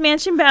Haunted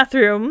Mansion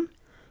bathroom,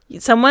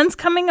 someone's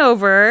coming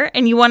over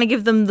and you want to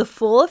give them the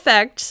full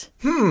effect.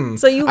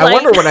 So you I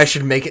wonder what I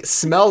should make it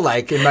smell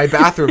like in my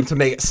bathroom to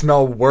make it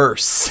smell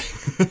worse.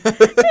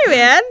 Hey,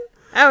 man,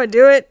 I would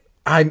do it.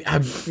 I'm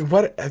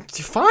what?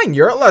 Fine,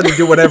 you're allowed to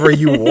do whatever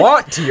you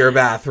want to your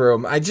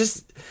bathroom.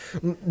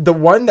 The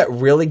one that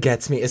really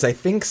gets me is I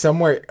think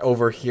somewhere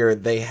over here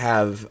they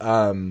have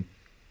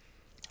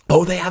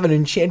they have an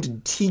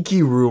enchanted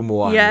tiki room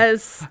one.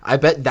 Yes. I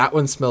bet that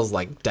one smells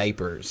like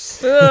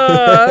diapers.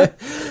 Ugh.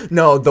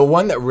 No, the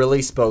one that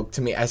really spoke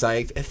to me as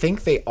I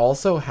think they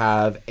also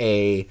have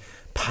a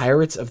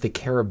Pirates of the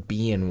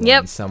Caribbean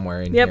one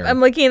somewhere in here. Yep, I'm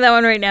looking at that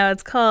one right now.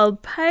 It's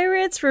called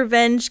Pirates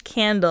Revenge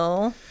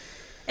Candle.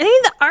 I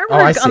think the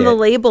artwork on the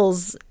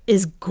labels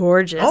is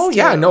gorgeous. Oh,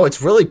 yeah, too. no,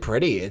 it's really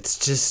pretty. It's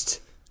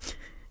just,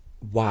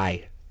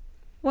 why?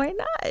 Why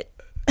not?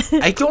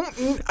 I don't.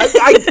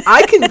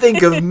 I can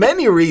think of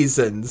many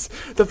reasons.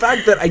 The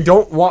fact that I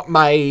don't want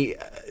my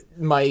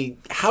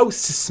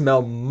house to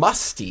smell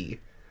musty.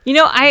 You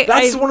know,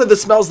 That's one of the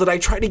smells that I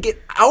try to get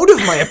out of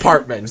my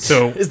apartment. Is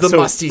the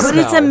musty smell. But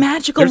it's a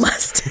magical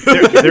must.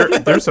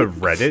 There's a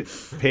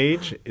Reddit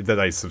page that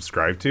I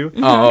subscribe to.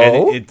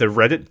 Oh. And the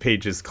Reddit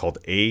page is called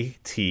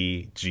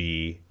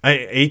ATBGE.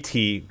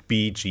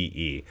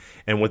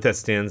 And what that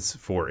stands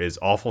for is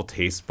awful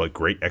taste but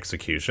great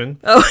execution.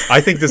 Oh.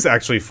 I think this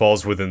actually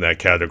falls within that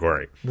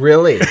category.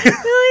 Really?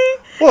 Really?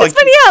 Well, it's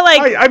funny how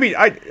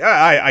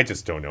I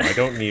just don't know. I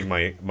don't need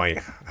my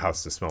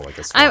house to smell like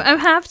a swamp. I'm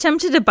half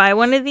tempted to buy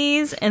one of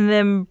these and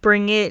then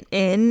bring it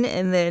in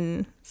and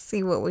then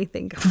see what we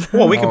think of them.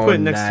 Well, we can put it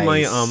next to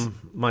my nice.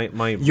 my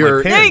pin.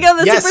 There you go.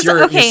 The Yes, Superstar.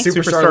 your Okay.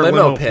 Superstar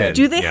limo pin.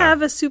 Do they Yeah.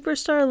 have a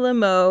Superstar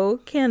limo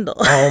candle?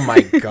 Oh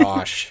my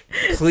gosh!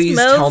 Please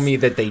Smells tell me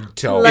that they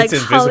don't. like It's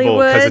invisible because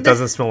Hollywood. it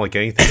doesn't smell like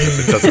anything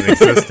because it doesn't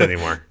exist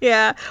anymore.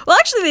 Yeah. Well,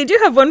 actually, they do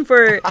have one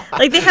for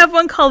they have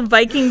one called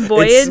Viking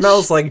Voyage. It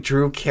smells like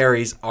Drew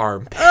Carey's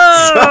armpits.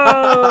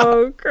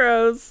 Oh,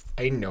 gross.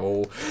 I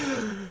know.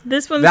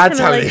 This one's That's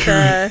kind of how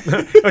like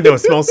they- the. Oh no, it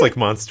smells like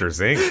Monsters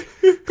Inc.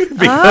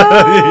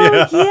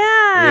 Oh,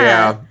 yeah.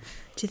 Yeah.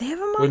 Do they have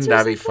a monster? Wouldn't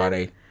that be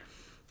funny?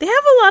 They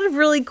have a lot of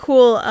really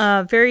cool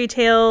fairy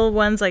tale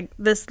ones. Like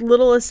this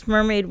Littlest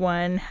Mermaid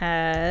one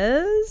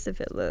has,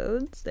 if it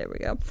loads, there we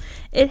go.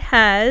 It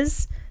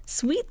has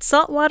sweet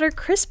saltwater,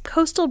 crisp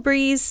coastal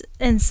breeze,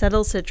 and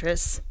subtle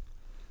citrus.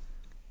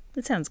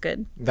 That sounds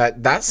good.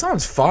 That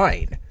sounds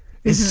fine.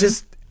 It's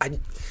just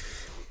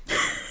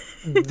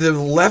the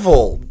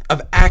level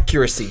of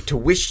accuracy to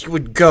which you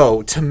would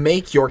go to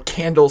make your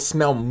candle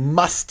smell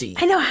musty.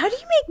 I know. How do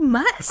you make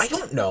must? I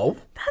don't know.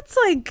 That's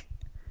like,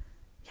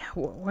 yeah.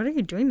 What are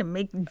you doing to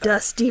make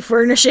dusty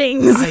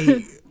furnishings?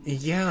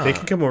 Yeah. They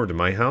can come over to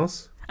my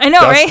house. I know,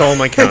 Dust right? all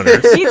my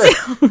counters. Me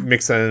too.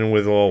 Mix that in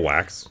with a little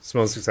wax.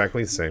 Smells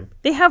exactly the same.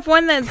 They have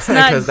one that's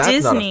not Because that's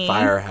Disney, not a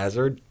fire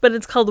hazard. but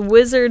it's called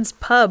Wizard's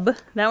Pub.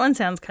 That one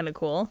sounds kind of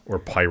cool. Or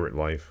Pirate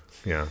Life.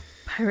 Yeah.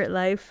 Pirate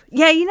Life.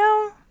 Yeah, you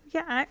know,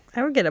 yeah,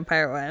 I would get a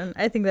pirate one.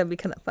 I think that'd be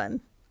kind of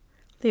fun.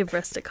 They have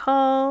Rustic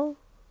Hall,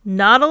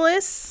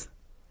 Nautilus.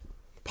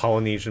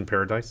 Polynesian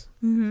Paradise.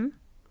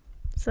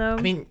 So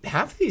I mean,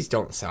 half of these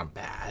don't sound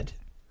bad.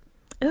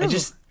 ooh. I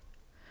just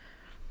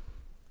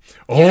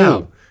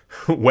Oh,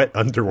 wet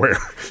underwear.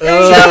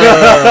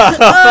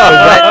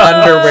 wet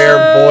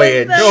underwear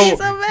voyage. That's so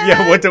bad.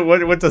 Yeah. What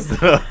does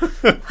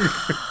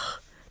the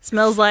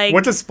Smells like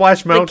what does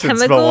Splash the Mountain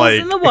smell chemicals like?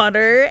 in the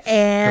water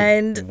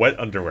and Wet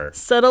underwear.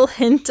 subtle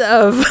hint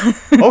of.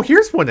 Oh,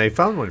 here's one. I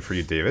found one for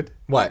you, David.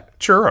 What?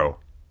 Churro.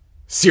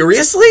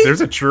 Seriously?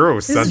 There's a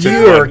churro scented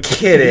You're one.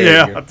 kidding.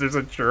 Yeah, there's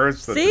a churro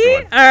scented See?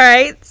 one. All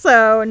right.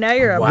 So now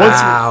you're up.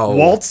 Wow.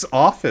 Walt's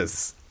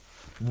Office.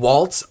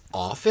 Walt's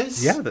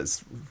Office?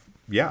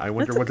 Yeah, I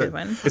wonder That's a what good that.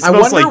 one. It I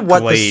smells wonder like what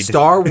the Glade.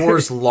 Star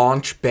Wars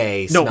launch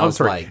bay No, smells I'm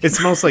sorry. like. It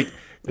smells like.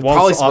 Probably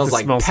Walt's smells Office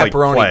like smells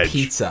pepperoni like Pledge.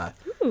 pizza.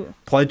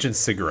 Pledge and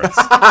cigarettes.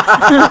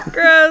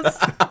 Gross.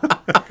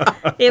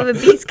 They have a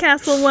Beast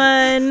Castle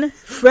one.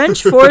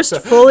 French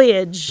Forest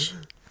Foliage.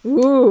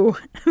 Ooh.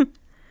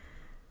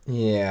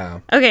 Yeah.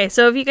 Okay,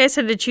 so if you guys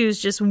had to choose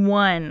just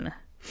one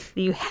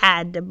that you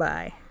had to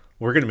buy.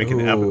 We're gonna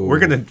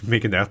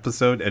make an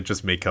episode and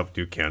just make up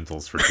new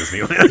candles for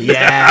Disneyland.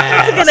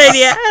 Yeah. Good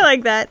idea. I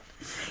like that.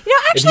 You know,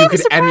 If actually, you I'm could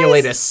surprised.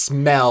 emulate a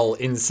smell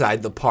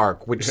inside the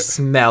park, which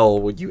smell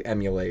would you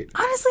emulate?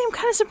 Honestly, I'm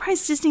kind of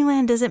surprised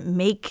Disneyland doesn't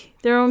make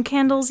their own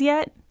candles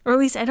yet. Or at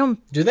least I don't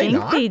Do they think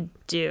not? they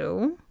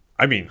do.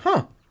 I mean,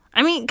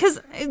 I mean, because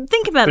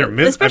think about They're it.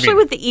 Especially I mean-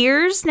 with the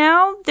ears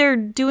now, they're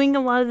doing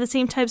a lot of the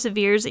same types of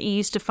ears that you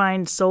used to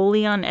find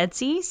solely on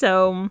Etsy.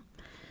 So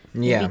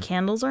Yeah. maybe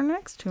candles are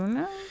next. Who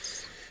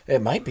knows?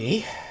 It might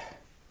be.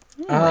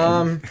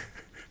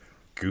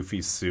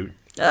 Goofy suit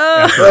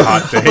after a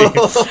hot day.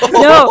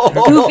 No,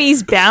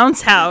 Goofy's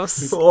Bounce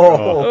House.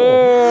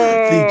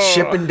 The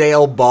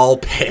Chippendale Ball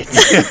Pit.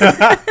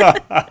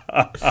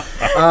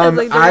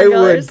 Like the I would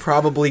regulars.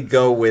 probably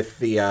go with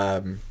the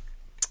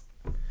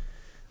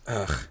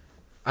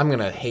I'm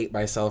gonna hate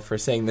myself for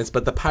saying this,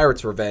 but the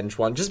Pirate's Revenge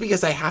one, just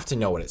because I have to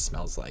know what it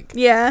smells like.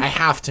 Yeah. I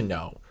have to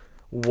know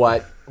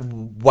what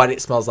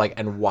it smells like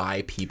and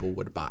why people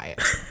would buy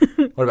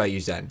it. What about you,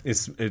 Zen?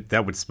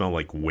 That would smell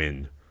like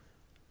wind.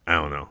 I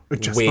don't know.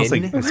 It just Wind?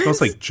 smells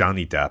like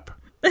Johnny Depp.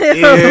 Ew,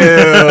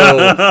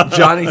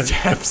 Johnny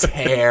Depp's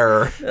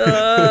hair.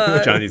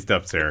 Johnny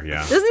Depp's hair.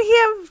 Yeah. Doesn't he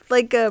have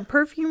like a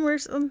perfume or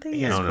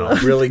something? I don't know.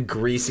 Really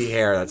greasy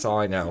hair. That's all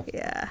I know.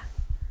 Yeah.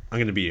 I'm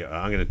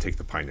gonna take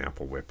the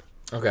pineapple whip.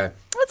 Okay.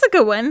 That's a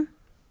good one.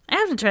 I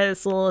have to try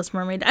this Littlest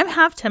Mermaid. I'm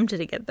half tempted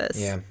to get this.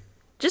 Yeah.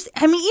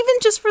 Even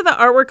just for the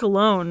artwork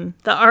alone,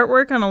 the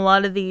artwork on a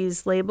lot of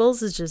these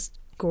labels is just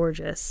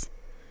gorgeous.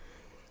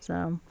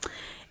 So,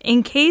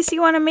 in case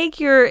you want to make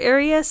your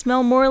area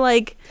smell more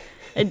like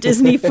a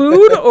Disney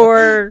food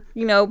or,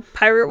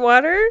 pirate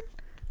water,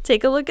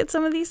 take a look at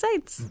some of these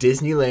sites.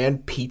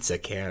 Disneyland pizza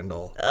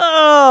candle.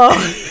 Oh,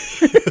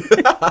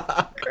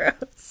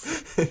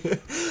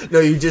 No,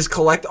 you just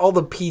collect all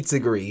the pizza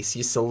grease,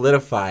 you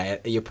solidify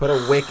it, and you put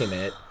a wick in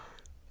it.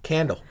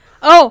 Candle.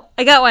 oh,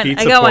 I got one.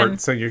 Pizza I got port. one.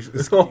 So yours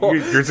is called.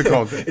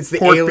 It's the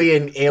port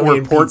alien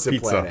port pizza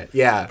planet.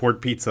 Yeah.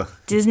 Port pizza.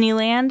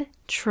 Disneyland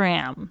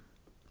tram.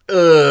 Ugh.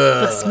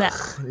 The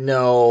smell.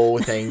 No,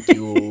 thank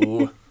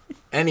you.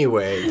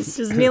 Anyways.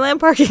 Disneyland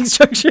parking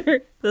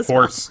structure. The smell.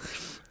 Horse.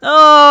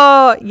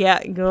 Oh,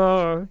 yeah.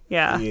 Go.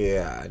 Yeah.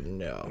 Yeah,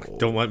 no.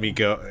 Don't let me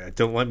go.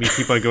 Don't let me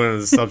keep on going on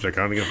the subject.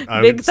 I'm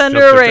Big just Thunder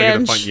gonna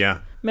Ranch. yeah.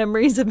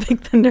 Memories of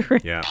Big Thunder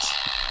Ranch. Yeah.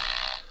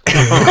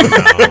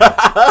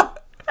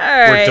 All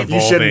right. We're devolving.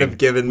 You shouldn't have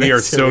given We this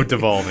are to so me.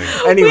 devolving.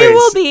 Anyways. We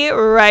will be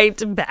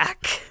right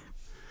back.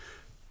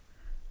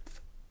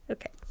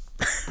 Okay.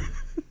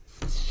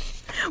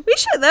 We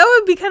should. That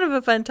would be kind of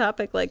a fun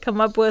topic. Like, come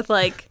up with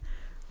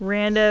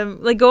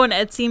random, go on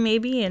Etsy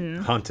maybe,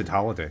 and Haunted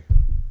holiday.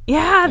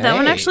 yeah, that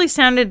one Hey. actually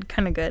sounded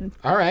kind of good.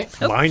 All right.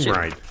 Line shoot.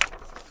 ride.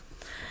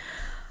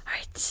 All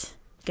right,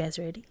 you guys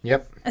ready?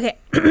 Yep. Okay.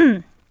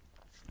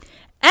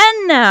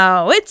 And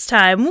now it's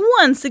time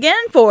once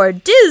again for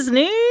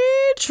Disney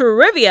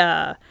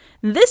Trivia.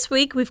 This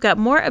week we've got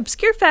more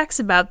obscure facts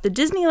about the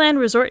Disneyland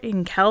Resort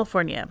in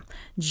California.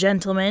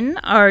 Gentlemen,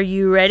 are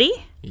you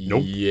ready?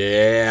 Nope.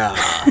 Yeah.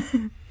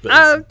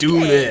 Let's do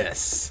Okay.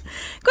 this.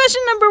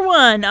 Question number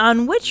 1.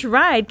 On which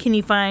ride can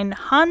you find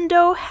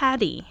Hondo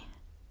Hattie?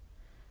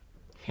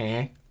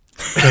 Huh?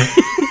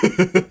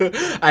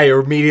 I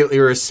immediately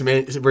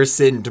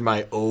rescind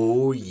my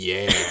oh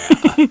yeah.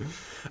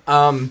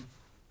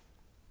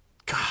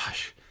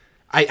 Gosh.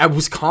 I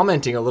was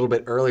commenting a little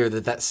bit earlier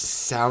that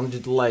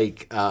sounded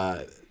like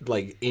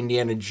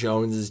Indiana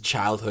Jones's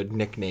childhood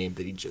nickname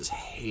that he just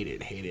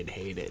hated.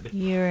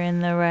 You're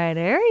in the right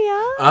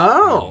area.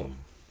 Oh.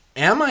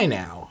 Am I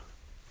now?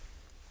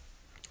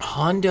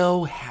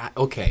 Hondo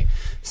okay.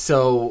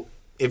 So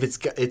if it's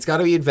got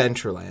to be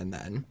Adventureland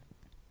then.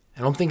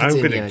 I don't think it's I'm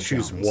going Indiana to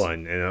choose Jones.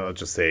 one, and I'll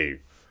just say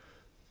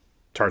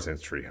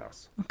Tarzan's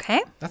Treehouse.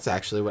 Okay. That's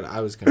actually what I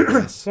was going to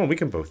guess. Well, we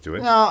can both do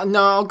it. No,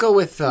 I'll go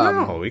with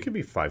Oh, it could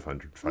be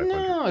 500.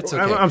 No, it's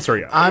okay. I'm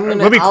sorry. Let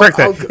me correct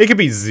I'll that. It could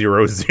be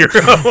 0, 0.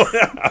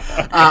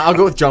 I'll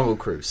go with Jungle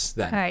Cruise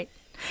then. All right.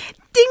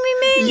 Ding,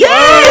 ding, ding. Yay!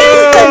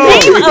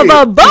 It's the name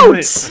of a boat.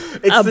 It's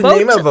the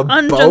name of a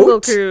on boat? Jungle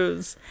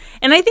Cruise.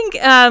 And I think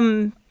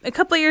a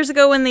couple of years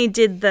ago when they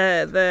did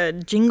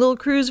the Jingle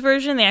Cruise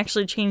version, they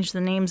actually changed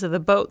the names of the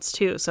boats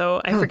too.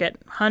 So I forget.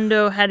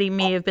 Hondo Hattie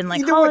may have been like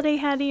You know what? Holiday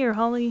Hattie or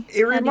Holly.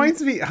 It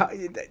reminds me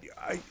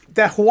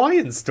that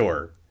Hawaiian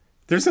store.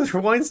 There's a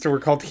Hawaiian store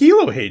called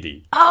Hilo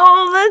Haiti.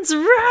 Oh, that's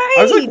right.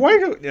 I was like, why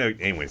go?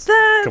 Anyways,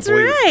 That's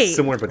completely right.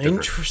 similar but different.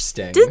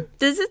 Interesting.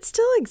 Does it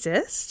still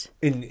exist?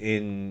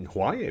 In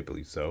Hawaii, I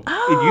believe so.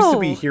 It used to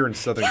be here in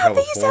Southern Yeah,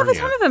 California. they used to have a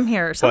ton of them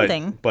here or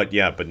something. But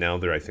now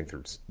I think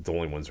there's the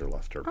only ones that are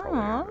left are probably.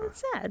 Oh,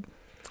 that's sad.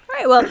 All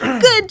right, well,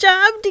 good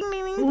job. Ding,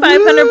 ding, ding.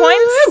 500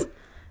 points.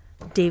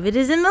 David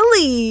is in the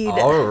lead.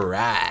 All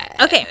right.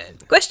 Okay,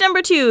 question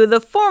number 2.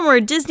 The former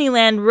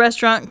Disneyland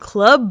restaurant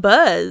Club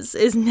Buzz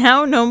is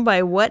now known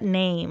by what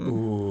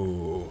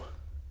name?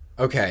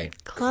 Okay.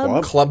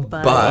 Club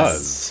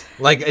Buzz.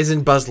 Like,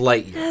 isn't Buzz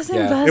Lightyear?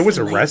 Isn't Buzz It was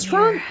a Lightyear.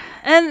 restaurant?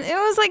 And it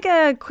was like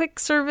a quick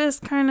service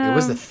kind of. It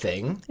was a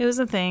thing. It was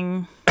a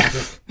thing.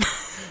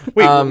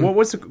 Wait,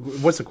 what's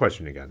the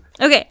question again?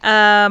 Okay.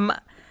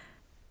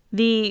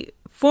 The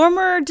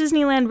former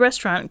Disneyland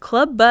restaurant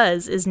Club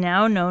Buzz is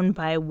now known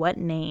by what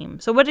name?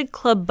 So what did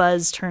Club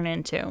Buzz turn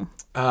into?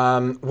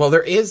 Well,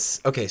 there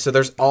is... Okay, so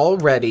there's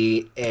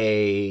already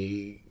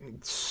a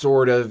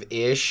sort of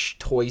ish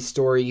Toy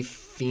Story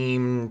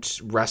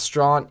themed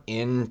restaurant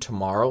in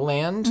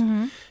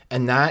Tomorrowland,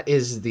 and that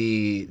is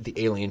the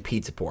Alien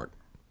Pizza Port.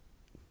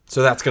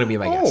 So that's going to be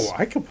my guess. Oh,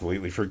 I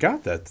completely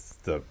forgot that's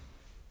the.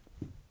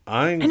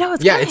 I know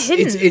it's Yeah, kind of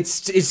hidden.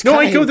 it's No,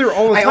 kinda I go there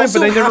all the hidden. time, also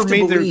but I never have to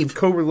made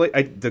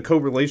believe- the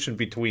correlation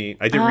between.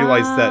 I didn't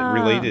realize that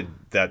related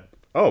that.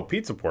 Oh,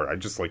 Pizza Port. I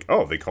just like.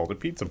 Oh, they called it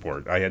Pizza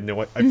Port. I had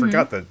no. I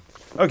forgot that.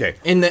 Okay.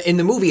 in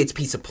the movie it's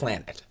Pizza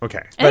Planet.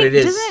 Okay. But it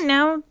is- Doesn't it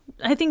now?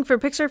 I think for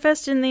Pixar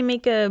Fest, didn't they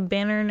make a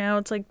banner now?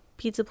 It's like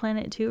Pizza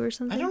Planet 2 or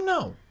something. I don't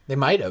know. They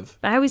might have.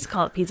 I always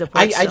call it Pizza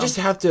Port. I still. just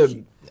have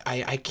to.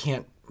 I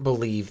can't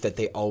believe that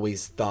they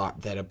always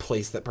thought that a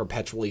place that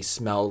perpetually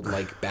smelled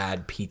like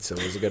bad pizza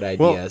was a good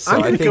idea. Well, So I'm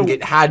I gonna think go-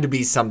 it had to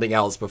be something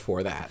else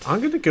before that. I'm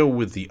gonna go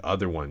with the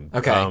other one.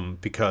 Okay.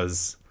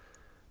 Because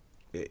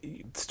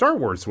Star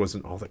Wars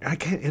wasn't all that. I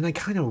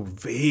kind of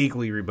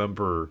vaguely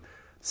remember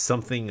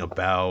something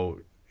about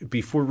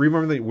before.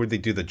 Remember where they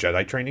do the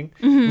Jedi training?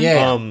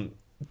 Yeah.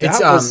 That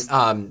It's was,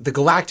 the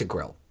Galactic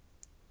Grill.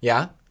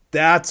 Yeah.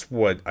 that's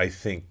what I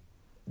think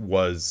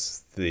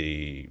was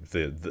the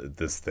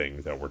this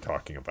thing that we're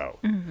talking about.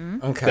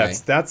 Okay.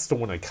 That's the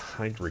one I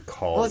kind of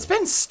recall. Well, it's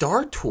been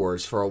Star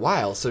Tours for a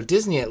while, so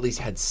Disney at least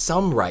had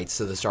some rights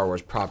to the Star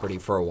Wars property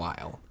for a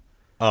while.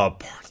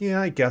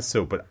 Yeah, I guess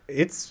so. But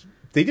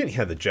they didn't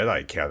have the Jedi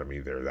Academy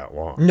there that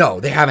long. No,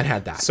 they haven't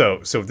had that.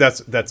 So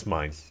that's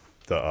mine.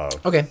 The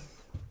Okay.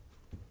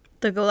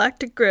 the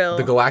Galactic Grill.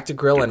 The Galactic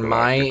Grill, and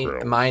Galactic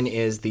Grill. mine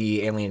is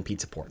the Alien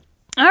Pizza Port.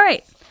 All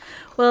right.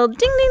 Well, ding,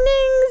 ding,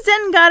 ding.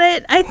 Zen got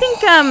it. I think,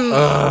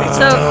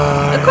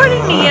 so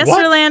according to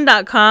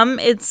yesterland.com,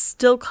 it's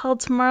still called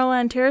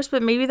Tomorrowland Terrace,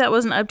 but maybe that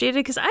wasn't updated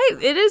because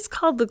it is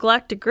called the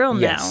Galactic Grill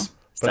Yes.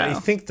 now. But I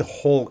think the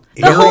whole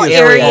whole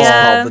area- is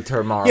called the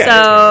Tomorrow.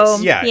 So-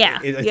 yeah, yeah,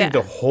 I yeah. think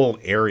the whole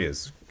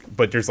areas.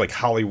 But there's like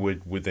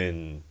Hollywood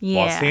within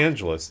Los Yeah.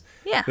 Angeles.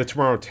 Yeah. The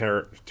Tomorrow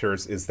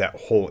Terrace is that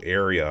whole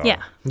area.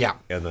 Yeah. Yeah.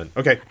 And then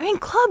okay. I mean,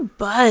 Club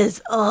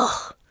Buzz.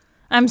 Ugh.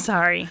 I'm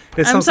sorry. It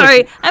I'm sounds sorry.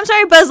 like- I'm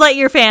sorry, Buzz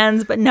Lightyear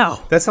fans, but no.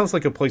 That sounds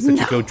like a place that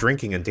you go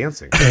drinking and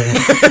dancing.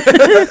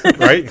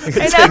 Right? To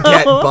get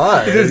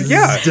buzzed.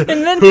 Yeah.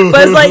 And then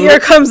Buzz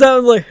Lightyear comes out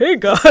and like, hey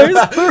guys. He's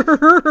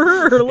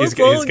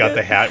got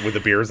the hat with the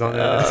beers on it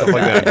and stuff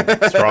like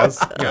that. Straws.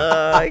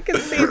 Yeah. I can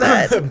see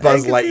that.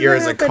 Buzz Lightyear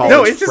is a college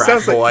No, it just frat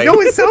sounds boy.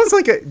 like it sounds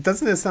like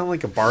doesn't it sound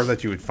like a bar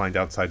that you would find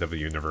outside of a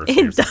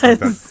university? or It something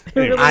does. Like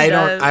that? It really I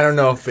does. don't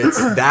know if it's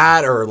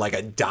that or like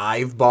a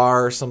dive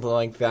bar or something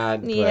like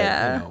that. But,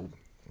 Yeah. you know,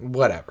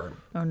 whatever.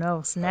 Oh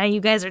no, so now you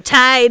guys are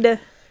tied. dun,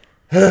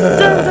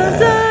 dun,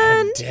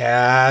 dun.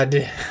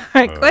 Dad.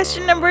 All right,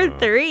 question number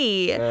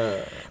 3.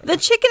 The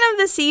Chicken of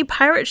the Sea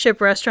pirate ship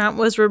restaurant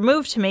was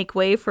removed to make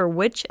way for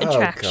which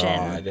attraction?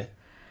 Oh, God.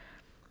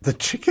 The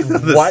chicken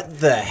of the What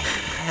the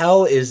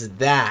hell is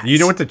that? You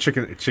know what the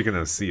chicken of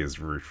the sea is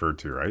referred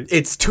to, right?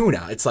 It's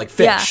tuna. It's like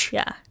fish.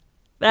 Yeah.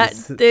 That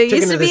It's the there Chicken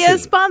used to of the be a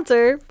Sea.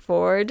 sponsor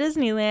for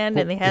Disneyland,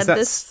 and they had Is that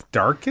this.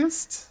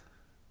 Starkist?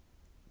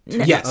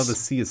 Yes. Oh, the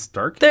sea is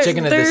Stark? They're,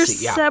 Chicken of the they're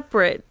Sea, yeah.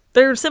 separate.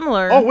 They're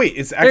similar. Oh wait,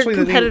 it's actually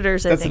They're the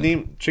competitors. name. That's I think. the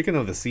name. Chicken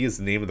of the Sea is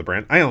the name of the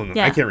brand. I don't know.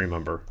 Yeah. I can't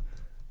remember.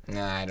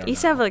 Nah, I don't They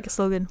used know. to have like a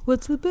slogan.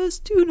 What's the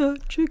best tuna?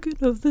 Chicken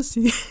of the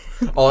Sea.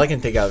 All I can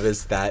think of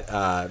is that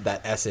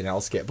that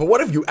SNL skit. But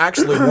what if you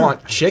actually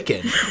want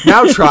chicken?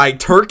 Now try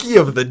turkey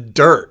of the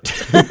dirt.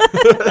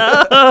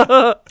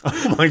 Oh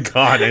my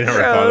god, I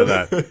never thought of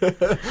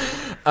that.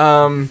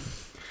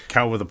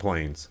 Cow with the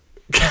plains.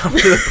 Come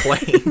to the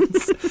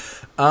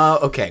plains.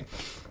 Okay.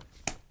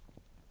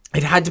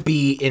 It had to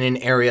be in an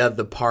area of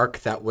the park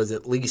that was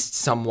at least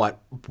somewhat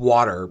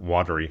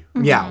Watery.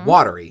 Yeah,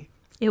 watery.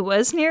 It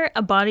was near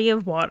a body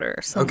of water.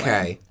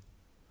 Somewhere.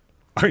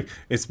 Okay.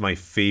 It's my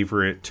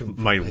favorite.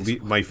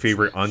 My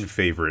favorite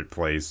unfavorite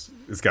place.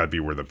 It's got to be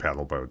where the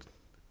paddle boat.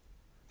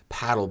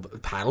 Paddle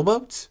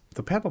boats?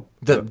 The paddle.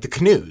 The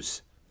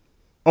canoes.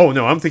 Oh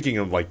no, I'm thinking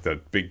of like the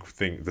big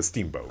thing, the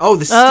steamboat. Oh,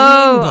 the steamboat.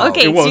 Oh,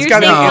 okay. well, so it's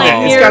you're got saying like to.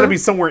 It's near got to be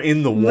somewhere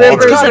in the water.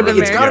 Rivers It's of gotta be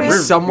America?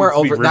 somewhere It's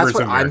over. That's Rivers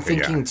what of I'm America,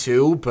 thinking yeah.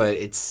 too. But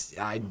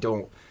I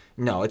don't.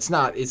 No, it's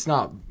not. It's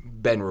not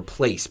been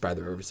replaced by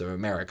the Rivers of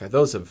America.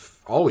 Those have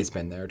always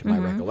been there, to my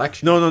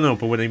recollection. No.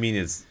 But what I mean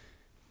is,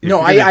 if No,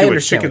 you're I gonna do a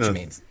understand chicken what of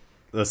you mean.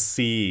 The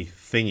sea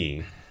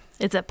thingy.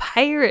 It's a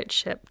pirate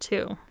ship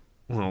too.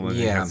 Well, then it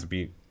Yeah. has to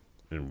be.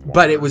 In water.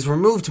 But it was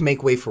removed to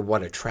make way for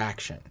what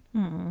attraction?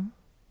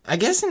 I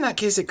guess in that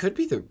case, it could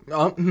be the.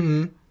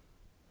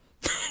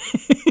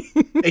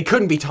 It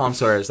couldn't be Tom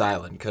Sawyer's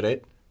Island, could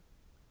it?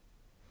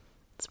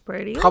 It's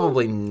pretty.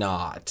 Probably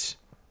not.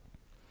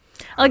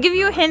 I'll give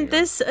you a no hint. idea.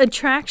 This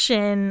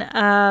attraction,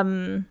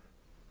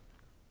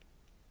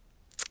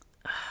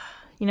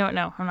 you know what?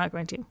 No, I'm not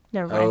going to.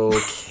 Never mind.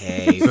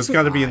 Okay. So it's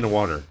got to be in the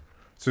water.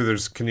 So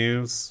there's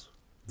canoes,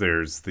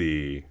 there's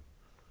the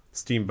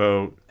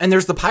steamboat, And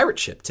there's the pirate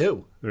ship,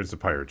 too. there's the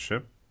pirate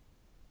ship.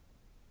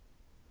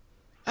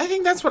 I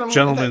think that's what I'm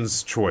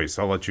Gentleman's choice.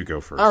 I'll let you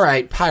go first. All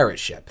right, pirate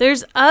ship.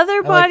 There's other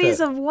like bodies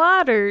that. of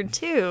water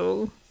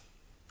too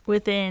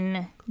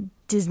within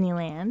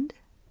Disneyland.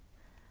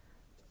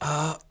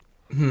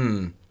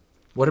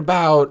 What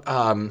about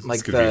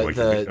like could be like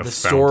a the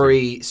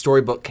fountain.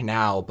 storybook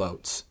canal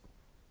boats?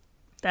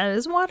 That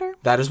is water.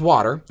 That is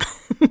water.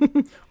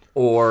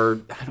 Or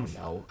I don't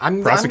know.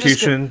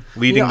 Prosecution,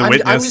 leading the I'm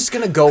witness. just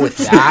gonna go with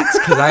that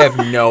because I have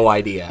no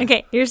idea.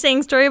 Okay, you're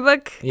saying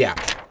storybook. Yeah.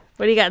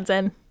 What do you got,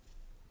 Zen?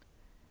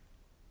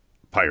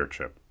 Pirate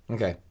ship.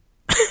 Okay.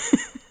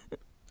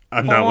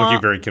 I'm not looking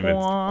very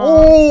convinced. Wah.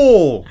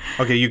 Oh!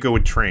 Okay, you go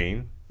with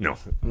train. No.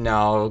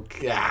 No.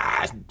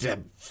 God.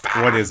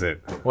 What is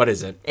it? What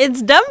is it?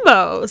 It's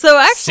Dumbo. So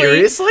actually,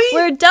 Seriously?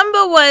 where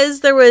Dumbo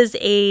was, there was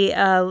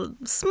a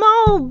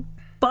small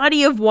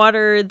body of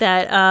water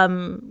that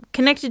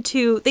connected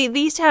to. They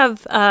used to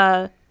have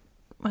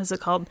what is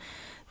it called?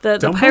 The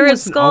Dumbo pirate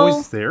wasn't skull.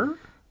 always there?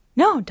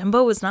 No,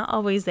 Dumbo was not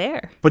always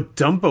there. But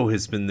Dumbo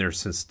has been there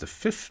since the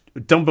fifth.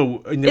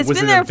 Dumbo It's was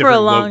been in there a for a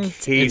different long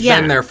location. Yeah.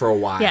 Been there for a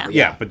while. Yeah.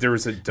 Yeah, but there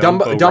was a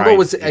Dumbo. Dumbo ride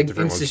was in a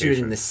different instituted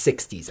in the location.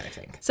 60s, I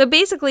think. So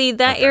basically,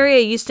 that area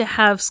used to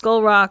have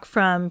Skull Rock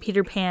from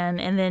Peter Pan,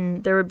 and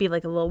then there would be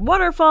like a little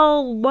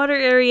waterfall, water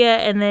area,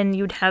 and then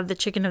you'd have the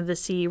Chicken of the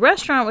Sea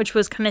restaurant, which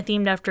was kind of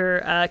themed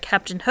after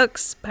Captain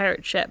Hook's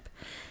pirate ship.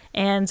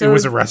 And so It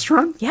was a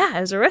restaurant? yeah,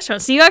 it was a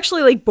restaurant. So you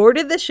actually like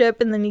boarded the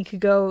ship, and then you could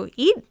go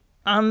eat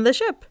on the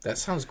ship. That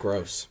sounds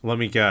gross. Let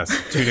me guess.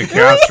 Tuna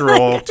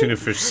casserole, tuna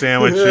fish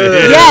sandwiches.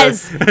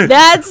 Yes,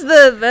 that's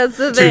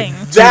the thing.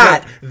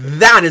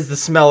 That is the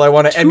smell I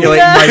want to emulate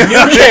in Tuna. my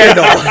new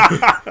candle.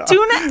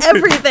 Tuna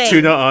everything.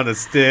 Tuna on a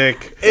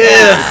stick.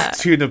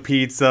 Tuna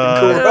pizza.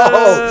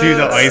 Gross.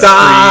 Tuna ice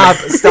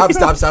Stop.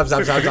 cream. Stop. So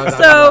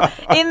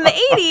in the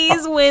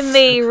 80s, when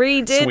they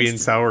redid Sweet and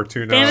sour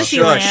tuna.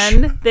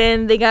 Fantasyland,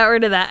 then they got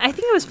rid of that. I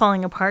think it was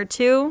falling apart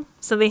too,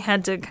 so they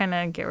had to kind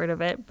of get rid of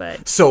it.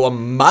 But So a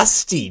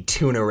musty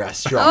tuna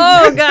restaurant.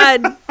 oh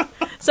god,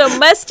 so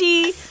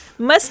musty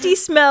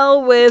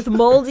smell with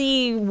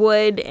moldy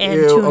wood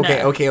and Ew, tuna.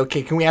 okay.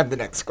 Can we have the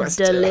next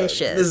question?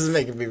 Delicious. This is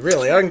making me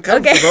really Okay,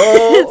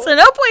 uncomfortable. so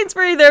no points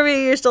for either of you.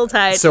 You're still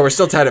tied. So we're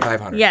still tied at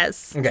 500.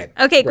 Yes. Okay.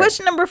 Okay, great.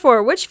 question number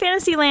 4. Which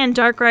Fantasyland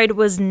dark ride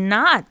was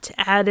not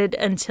added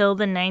until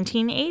the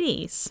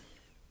 1980s?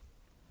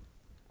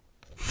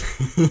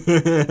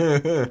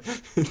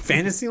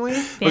 Fantasyland?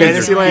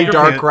 Fantasyland Peter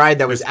dark Pan- ride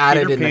that was there's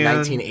added Peter in the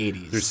Pan,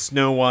 1980s. There's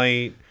Snow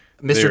White.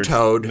 Mr. there's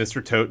Toad.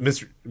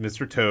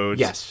 Mr. Toad.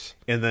 Yes.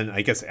 And then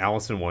I guess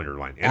Alice in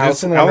Wonderland. And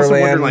Alice in Alice in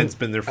Wonderland, Wonderland's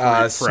been there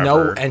for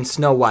forever.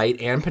 Snow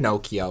White and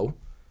Pinocchio,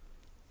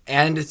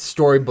 and it's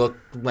Storybook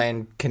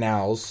Land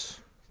canals.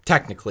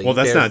 Technically, Well,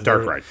 that's They're- not a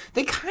dark they're- ride.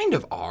 They kind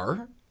of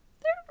are.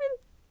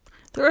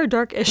 They are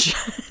darkish.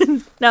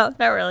 No,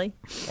 not really.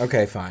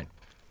 Okay, fine.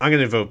 I'm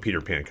going to vote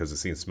Peter Pan because it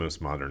seems most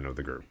modern of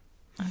the group.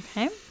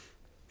 Okay.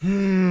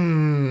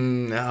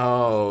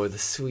 No, the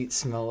sweet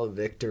smell of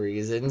victory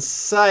is in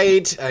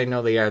sight. I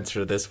know the answer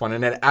to this one,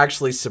 and it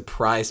actually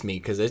surprised me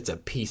because it's a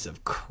piece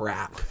of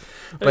crap.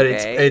 But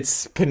Okay.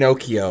 it's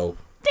Pinocchio.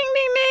 Ding,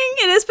 ding,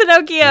 ding. It is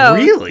Pinocchio.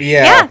 Really?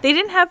 Yeah, they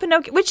didn't have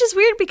Pinocchio, which is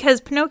weird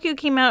because Pinocchio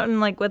came out in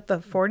like, what, the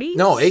 40s?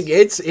 No,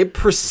 it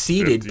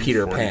preceded 50,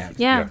 Peter 40. Pan.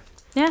 Yeah.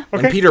 Yeah.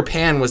 And Peter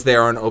Pan was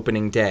there on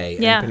opening day,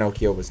 Yeah. and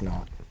Pinocchio was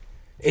not.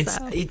 It's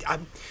So.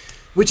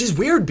 which is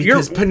weird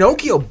because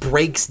Pinocchio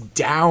breaks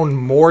down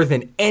more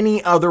than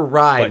any other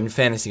ride in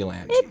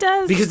Fantasyland. It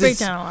does Because break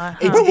it's- down a lot.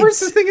 it's- huh? But where's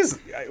the thing is,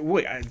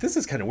 wait, this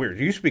is kind of weird.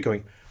 You should be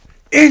going,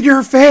 in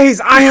your face,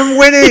 I am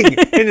winning.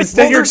 And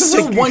instead Well, you're there's just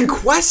still like, one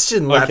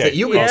question left Okay. that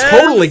you Yes. can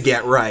totally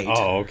get right.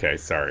 oh, okay,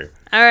 sorry.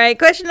 All right,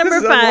 question number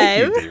This is unlike 5.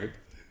 you, David.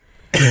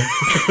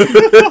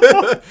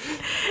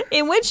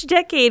 In which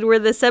decade were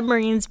the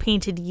submarines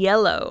painted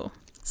yellow?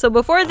 So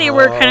before they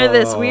were kind of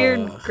this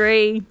weird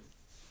gray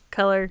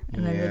color,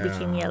 and then they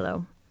became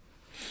yellow.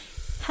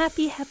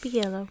 Happy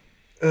yellow.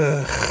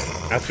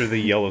 After the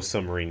Yellow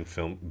Submarine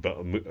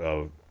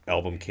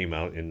album came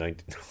out in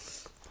 19...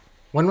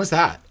 When was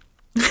that?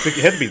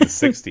 it had to be the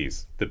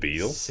 60s. The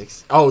Beatles.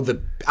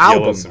 The Yellow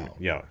album. Sub-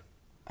 yeah.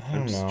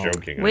 I'm just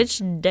joking.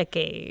 Which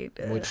decade?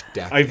 Which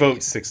decade? I vote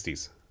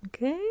 60s.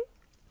 Okay.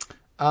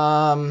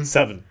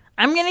 7.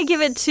 I'm going to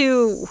give it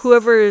to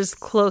whoever is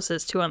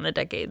closest to on the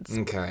decades,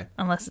 Okay.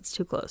 unless it's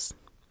too close.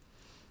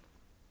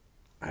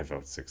 I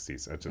vote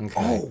 60s. I just,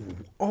 Okay.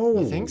 Oh.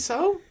 You think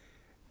so?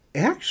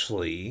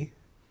 Actually,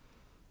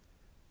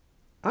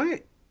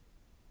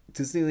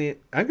 Disneyland,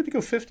 I'm going to go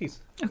 50s.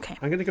 Okay.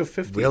 I'm going to go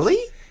 50s. Really?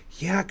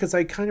 Yeah, because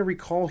I kind of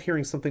recall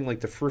hearing something like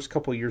the first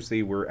couple of years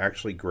they were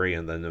actually gray,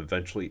 and then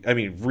eventually, I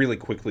mean, really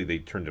quickly they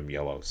turned them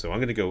yellow. So I'm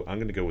going to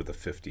go with the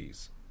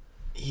 50s.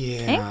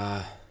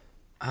 Yeah.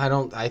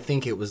 I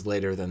think it was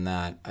later than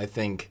that. I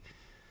think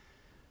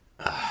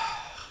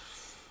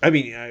I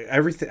mean,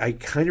 everything. I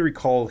kind of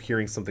recall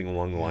hearing something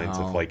along the lines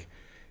of like,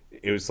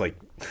 it was like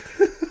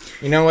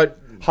You know what?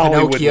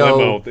 Hollywood Pinocchio,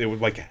 limo. It was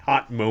like a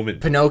hot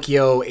moment.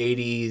 Pinocchio,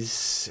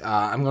 80s.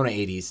 I'm going to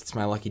 80s. It's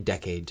my lucky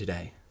decade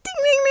today. Ding,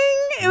 ding, ding.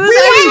 It was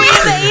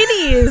actually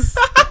in the 80s.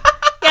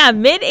 Yeah,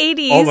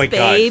 mid-80s. Oh my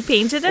they god!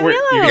 painted him You're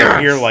yellow. gonna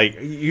hear like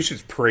you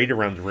should parade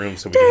around the room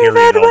so we can hear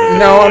it all the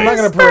No, I'm not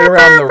going to put it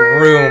around the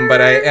room, but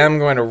I am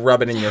going to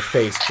rub it in your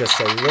face just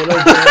a little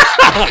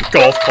bit.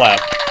 golf clap.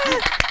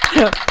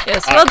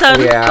 Yes, well done.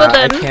 Yeah, well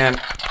I done. can't.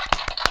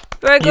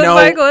 Very good, You know-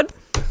 very good.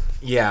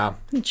 Yeah.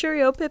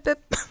 Cheerio, pip,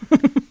 pip.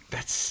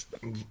 That's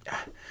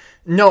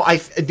no.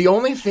 The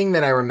only thing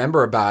that I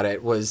remember about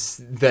it was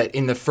that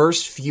in the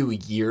first few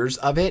years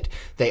of it,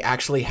 they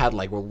actually had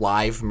like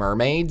live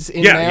mermaids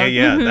in there.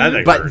 Yeah. That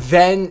I But heard.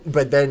 then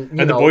you And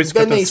know, the boys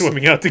then kept on they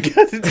swimming out to get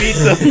to meet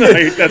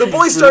them. the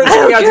boys started I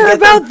don't swimming out to care get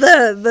them,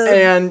 about the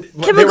and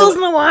chemicals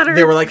in the water.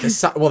 They were like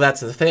well,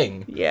 that's the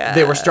thing. Yeah.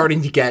 they were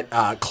starting to get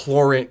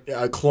chlorine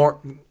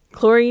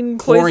chlorine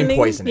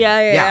poisoning.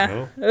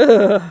 Yeah.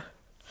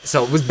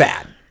 So it was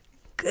bad.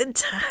 Good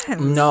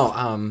times.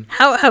 No,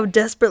 How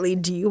desperately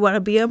do you want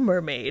to be a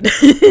mermaid?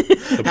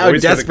 The how boys for the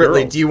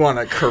desperately girls. do you want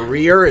a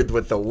career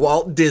with the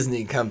Walt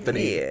Disney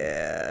Company?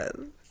 Yeah.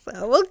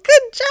 So, well,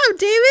 good job,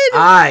 David.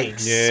 I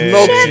Yeah.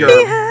 smoked your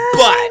Champion.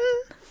 butt.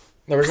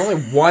 There was only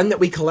one that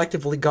we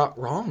collectively got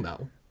wrong,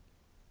 though.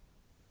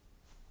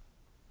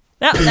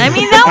 That I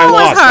one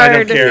was lost. I don't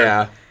hard. care.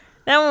 Yeah.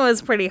 That one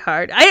was pretty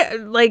hard.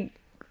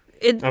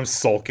 I'm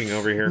sulking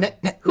over here.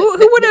 Who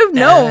would have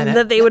known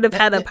that they would have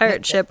had a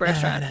pirate ship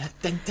restaurant?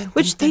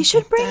 Which they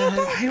should bring it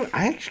back.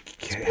 I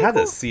actually had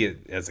to see it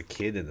as a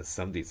kid in the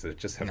 70s. I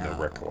just have no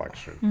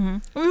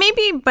recollection.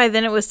 Maybe by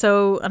then it was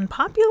so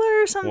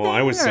unpopular or something. Well,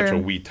 I was such or- a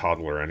wee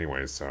toddler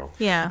anyway, so.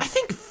 Yeah. I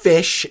think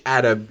fish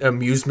at an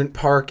amusement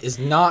park is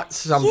not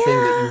something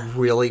that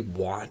you really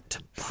want to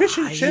buy. Fish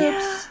and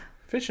chips.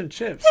 Fish and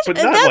chips. But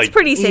not That's like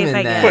pretty safe, even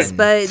I then. guess.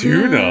 But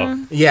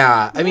tuna.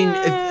 Yeah, I mean,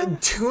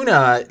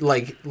 tuna,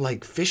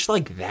 like fish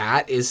like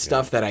that is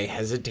stuff that I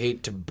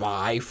hesitate to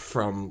buy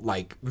from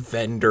like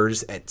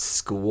vendors at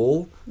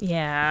school.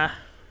 yeah.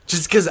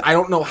 Just because I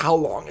don't know how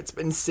long it's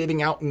been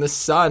sitting out in the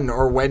sun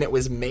or when it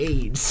was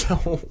made.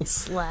 So,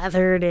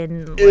 Slathered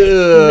in like,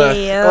 ugh,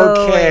 mayo.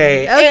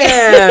 okay.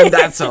 and- And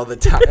that's all the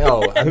time.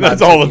 Oh, I'm not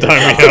That's all the taking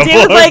time it we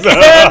have. David's like,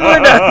 Melissa.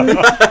 and we're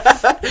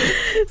done.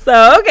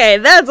 So, okay,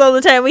 that's all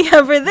the time we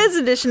have for this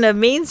edition of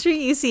Main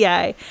Street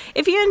UCI.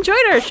 If you enjoyed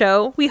our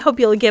show, we hope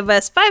you'll give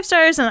us 5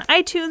 stars on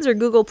iTunes or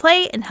Google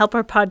Play and help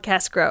our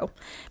podcast grow.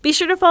 Be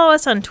sure to follow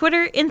us on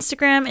Twitter,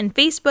 Instagram, and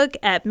Facebook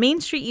at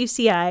Main Street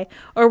UCI,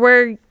 or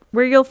where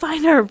you'll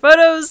find our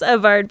photos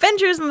of our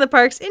adventures in the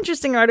parks,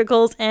 interesting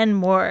articles, and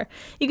more.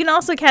 You can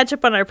also catch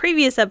up on our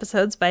previous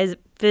episodes by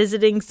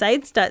visiting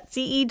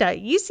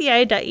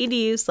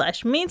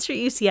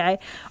sites.ce.uci.edu/MainStreetUCI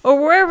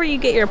or wherever you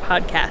get your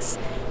podcasts.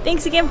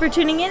 Thanks again for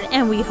tuning in,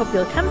 and we hope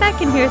you'll come back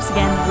and hear us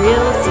again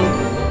real soon.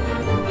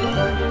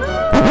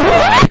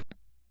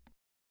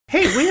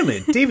 Hey, wait a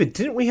minute. David,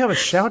 didn't we have a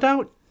shout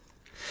out?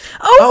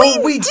 Oh,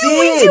 we we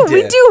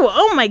did. do.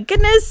 Oh my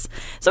goodness.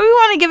 So we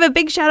want to give a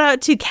big shout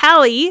out to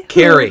Callie.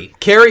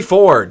 Carrie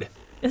Ford.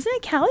 Isn't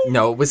it Callie?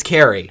 No, it was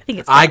Carrie. think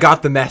it's I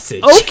got the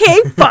message.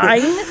 Okay,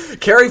 fine.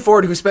 Carrie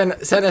Ford, who sent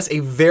us a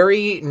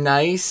very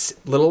nice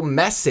little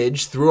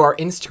message through our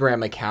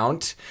Instagram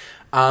account.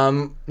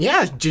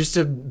 Yeah, just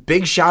a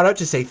big shout out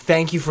to say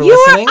thank you for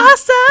listening.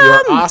 awesome.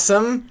 You're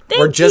awesome. Thank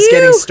We're just you.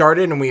 getting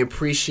started and we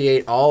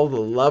appreciate all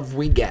the love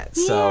we get.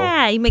 So,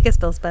 Yeah, you make us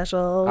feel special.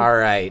 all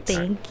right.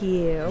 Thank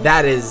you.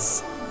 That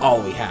is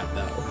all we have,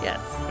 though. Yes.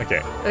 Okay.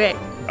 Okay.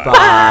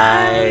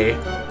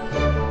 Bye.